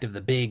 in fact, of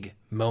the big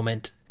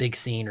moment, big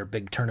scene or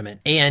big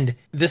tournament. And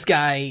this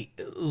guy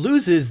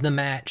loses the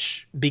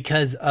match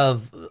because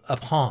of a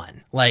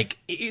pawn, like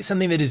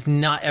something that is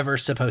not ever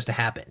supposed to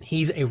happen.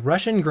 He's a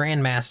Russian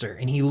grandmaster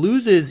and he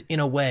loses in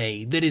a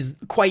way that is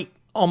quite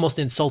almost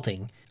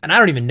insulting. And I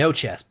don't even know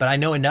chess, but I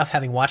know enough,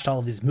 having watched all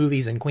of these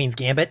movies and Queen's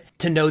Gambit,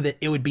 to know that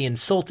it would be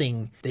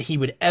insulting that he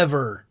would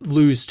ever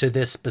lose to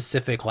this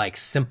specific, like,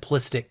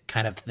 simplistic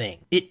kind of thing.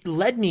 It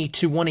led me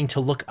to wanting to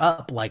look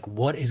up, like,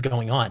 what is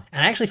going on.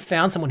 And I actually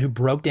found someone who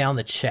broke down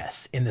the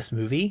chess in this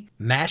movie,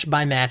 match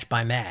by match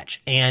by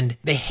match. And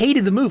they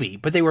hated the movie,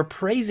 but they were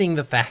praising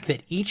the fact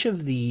that each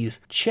of these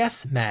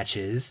chess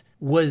matches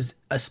was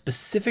a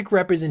specific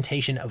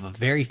representation of a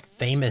very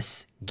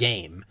famous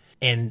game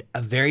and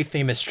a very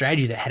famous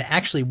strategy that had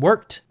actually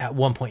worked at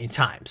one point in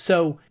time.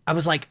 So I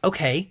was like,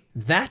 okay,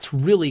 that's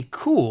really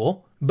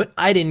cool, but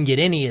I didn't get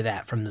any of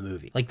that from the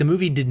movie. Like, the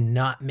movie did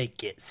not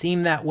make it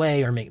seem that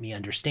way or make me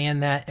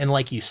understand that. And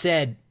like you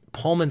said,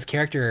 Pullman's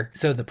character,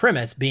 so the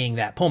premise being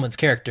that Pullman's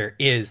character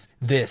is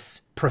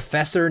this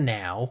professor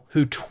now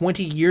who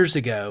 20 years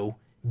ago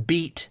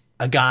beat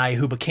a guy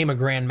who became a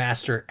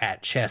grandmaster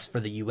at chess for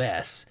the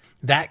US.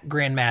 That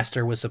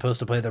grandmaster was supposed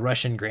to play the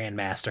Russian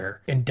grandmaster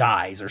and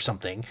dies or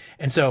something.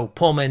 And so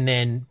Pullman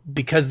then,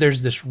 because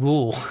there's this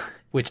rule,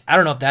 which I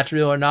don't know if that's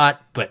real or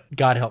not, but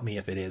God help me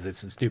if it is.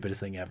 It's the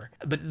stupidest thing ever.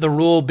 But the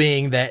rule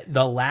being that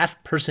the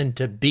last person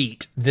to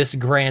beat this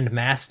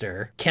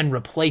grandmaster can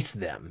replace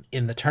them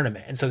in the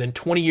tournament. And so then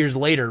 20 years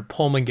later,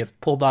 Pullman gets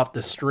pulled off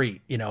the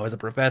street, you know, as a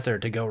professor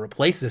to go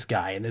replace this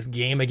guy in this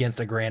game against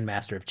a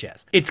grandmaster of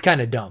chess. It's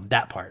kind of dumb,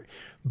 that part.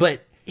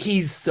 But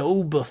he's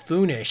so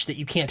buffoonish that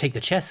you can't take the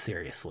chess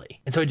seriously.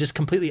 And so it just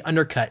completely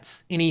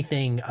undercuts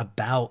anything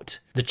about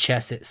the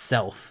chess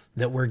itself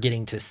that we're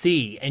getting to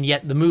see. And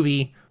yet the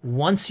movie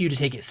wants you to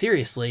take it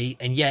seriously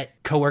and yet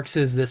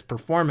coaxes this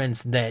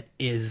performance that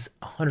is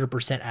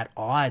 100% at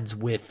odds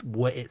with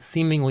what it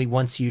seemingly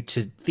wants you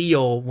to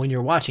feel when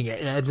you're watching it.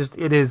 And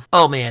it is,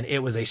 oh man, it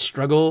was a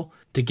struggle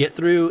to get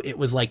through. It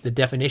was like the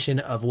definition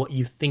of what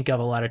you think of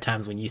a lot of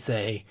times when you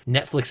say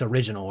Netflix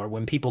original, or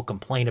when people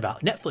complain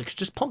about Netflix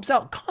just pumps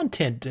out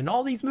content and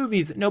all these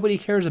movies that nobody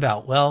cares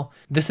about. Well,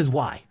 this is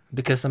why,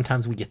 because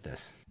sometimes we get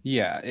this.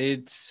 Yeah,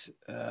 it's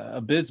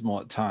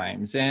abysmal at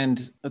times.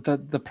 And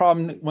the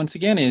problem, once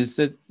again, is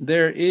that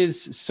there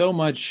is so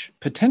much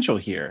potential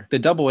here. The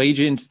double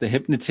agent, the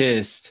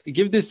hypnotist,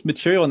 give this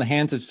material in the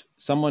hands of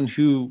someone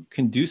who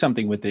can do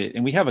something with it,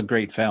 and we have a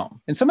great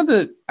film. And some of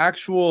the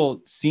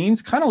actual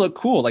scenes kind of look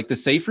cool. Like the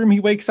safe room he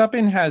wakes up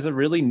in has a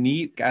really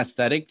neat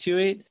aesthetic to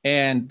it.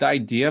 And the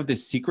idea of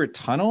this secret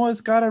tunnel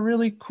has got a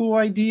really cool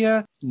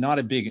idea. Not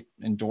a big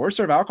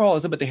endorser of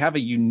alcoholism, but they have a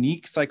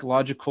unique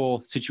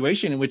psychological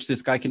situation in which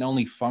this guy can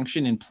only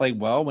function and play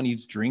well when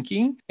he's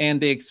drinking. And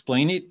they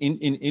explain it in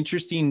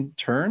interesting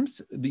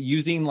terms,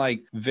 using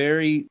like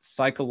very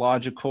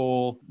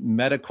psychological,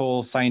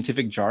 medical,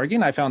 scientific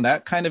jargon. I found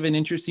that kind of an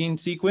interesting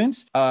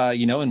sequence,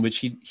 in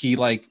which he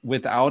like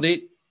without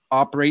it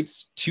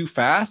operates too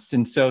fast.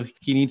 And so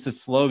he needs to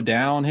slow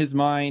down his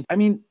mind. I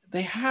mean,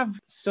 they have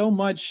so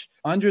much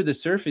under the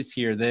surface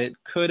here that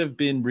could have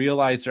been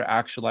realized or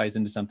actualized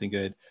into something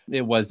good.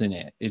 It wasn't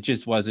it. It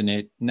just wasn't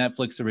it.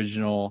 Netflix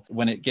original,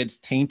 when it gets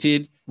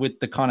tainted with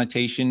the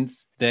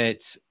connotations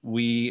that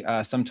we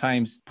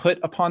sometimes put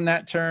upon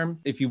that term,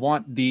 if you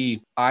want the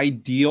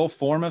ideal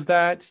form of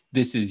that,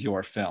 this is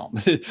your film.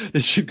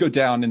 This should go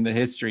down in the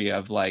history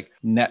of like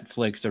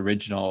Netflix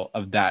original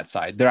of that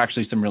side. There are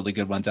actually some really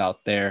good ones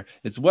out there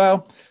as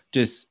well.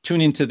 Just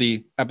tune into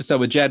the episode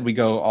with Jed. We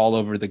go all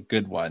over the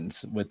good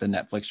ones with the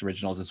Netflix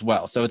originals as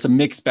well. So it's a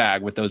mixed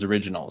bag with those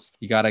originals.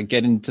 You got to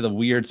get into the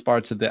weird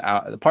parts of the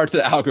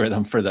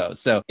algorithm for those.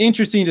 So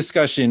interesting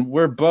discussion.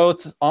 We're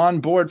both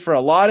on board for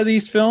a lot of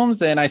these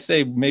films. And I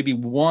say maybe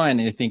one,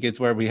 I think it's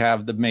where we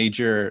have the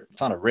major, it's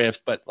not a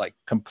rift, but like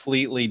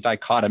completely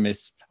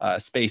dichotomous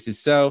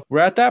spaces. So we're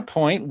at that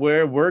point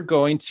where we're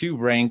going to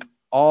rank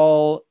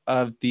all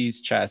of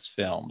these chess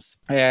films.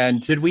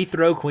 And should we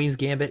throw Queen's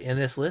Gambit in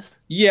this list?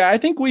 Yeah, I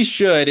think we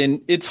should.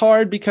 And it's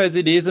hard because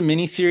it is a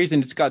mini series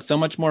and it's got so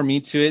much more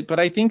meat to it.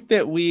 But I think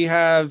that we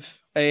have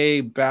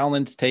a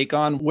balanced take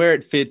on where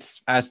it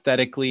fits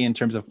aesthetically in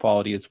terms of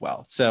quality as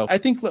well. So I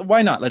think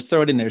why not? Let's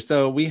throw it in there.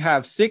 So we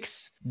have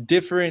 6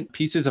 different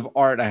pieces of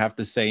art, I have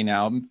to say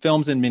now,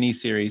 films and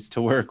miniseries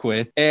to work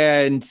with.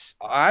 And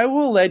I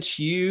will let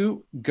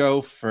you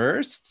go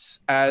first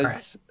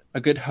as a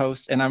good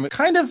host. And I'm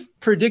kind of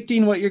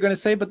predicting what you're going to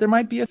say, but there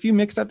might be a few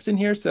mix-ups in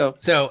here. So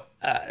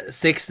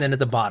 6 then at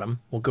the bottom.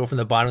 We'll go from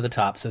the bottom to the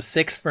top. So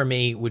 6 for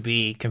me would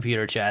be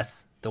Computer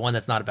Chess, the one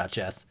that's not about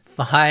chess.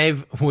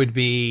 5 would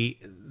be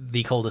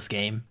The Coldest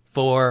Game.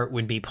 4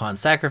 would be Pawn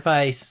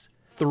Sacrifice.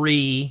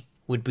 3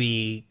 would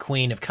be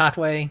Queen of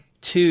Katwe.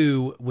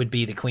 2 would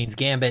be The Queen's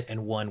Gambit.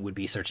 And 1 would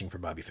be Searching for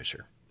Bobby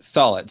Fischer.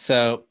 Solid.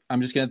 So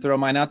I'm just going to throw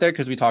mine out there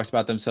because we talked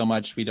about them so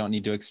much. We don't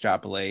need to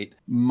extrapolate.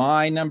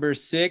 My number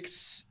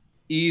 6,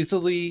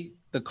 easily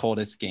The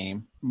Coldest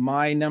Game.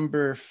 My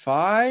number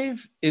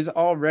 5 is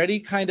already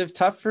kind of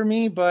tough for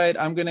me, but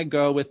I'm going to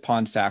go with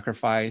Pawn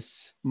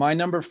Sacrifice. My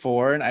number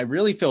 4, and I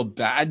really feel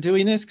bad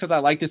doing this because I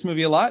like this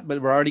movie a lot,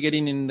 but we're already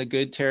getting in the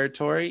good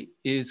territory,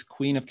 is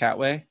Queen of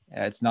Katwe.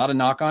 It's not a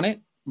knock on it.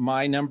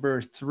 My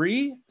number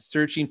 3,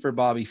 Searching for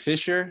Bobby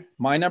Fischer.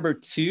 My number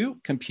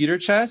 2, Computer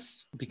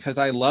Chess, because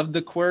I love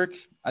the quirk.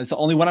 It's the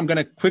only one I'm going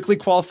to quickly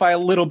qualify a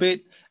little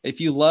bit. If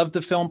you love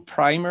the film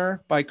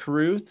Primer by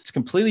Carruth, it's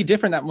completely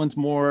different. That one's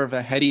more of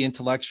a heady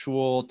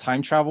intellectual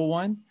time travel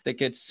one that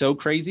gets so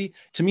crazy.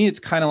 To me, it's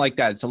kind of like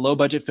that. It's a low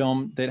budget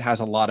film that has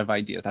a lot of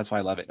ideas. That's why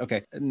I love it.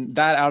 Okay, and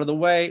that out of the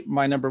way,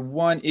 my number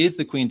 1 is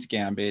The Queen's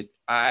Gambit.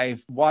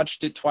 I've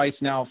watched it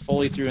twice now,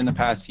 fully through in the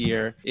past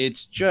year.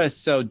 It's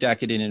just so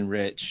decadent and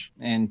rich.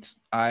 And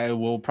I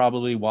will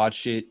probably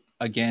watch it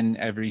again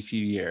every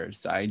few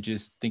years. I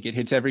just think it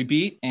hits every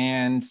beat,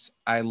 and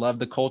I love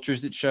the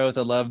cultures it shows.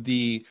 I love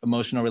the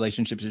emotional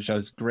relationships it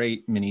shows.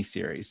 Great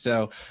miniseries.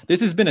 So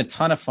this has been a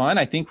ton of fun.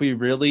 I think we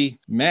really,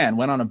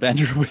 went on a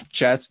bender with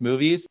chess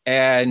movies,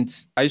 and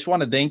I just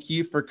want to thank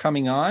you for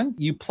coming on.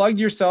 You plugged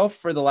yourself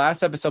for the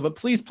last episode, but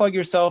please plug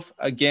yourself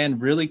again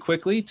really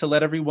quickly to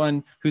let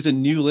everyone who's a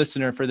new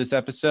listener for this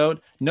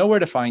episode know where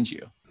to find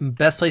you.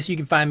 Best place you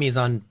can find me is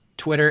on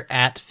Twitter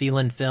at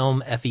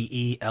Feelinfilm,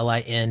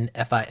 FeelinFilm.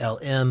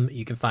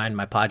 You can find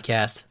my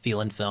podcast,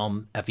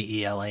 Feelinfilm,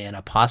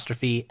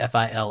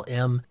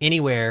 FeelinFilm,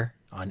 anywhere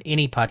on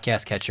any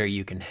podcast catcher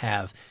you can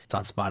have. It's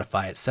on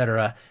Spotify,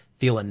 etc.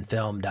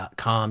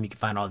 Feelinfilm.com. You can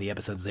find all the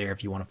episodes there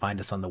if you want to find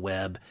us on the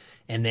web.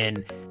 And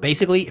then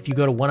basically, if you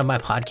go to one of my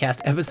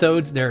podcast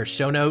episodes, there are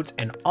show notes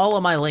and all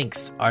of my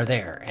links are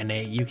there. And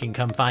you can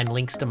come find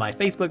links to my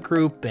Facebook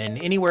group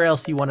and anywhere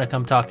else you want to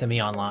come talk to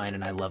me online.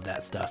 And I love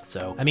that stuff.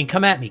 So, I mean,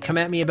 come at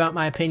me about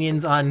my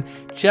opinions on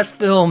chess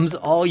films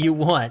all you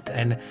want.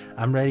 And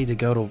I'm ready to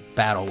go to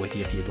battle with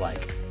you if you'd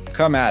like.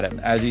 Come at him,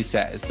 as he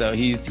says. So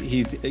he's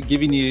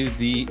giving you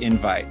the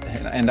invite,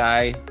 and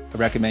I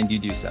recommend you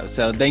do so.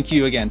 So thank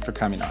you again for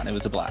coming on. It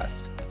was a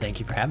blast. Thank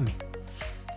you for having me.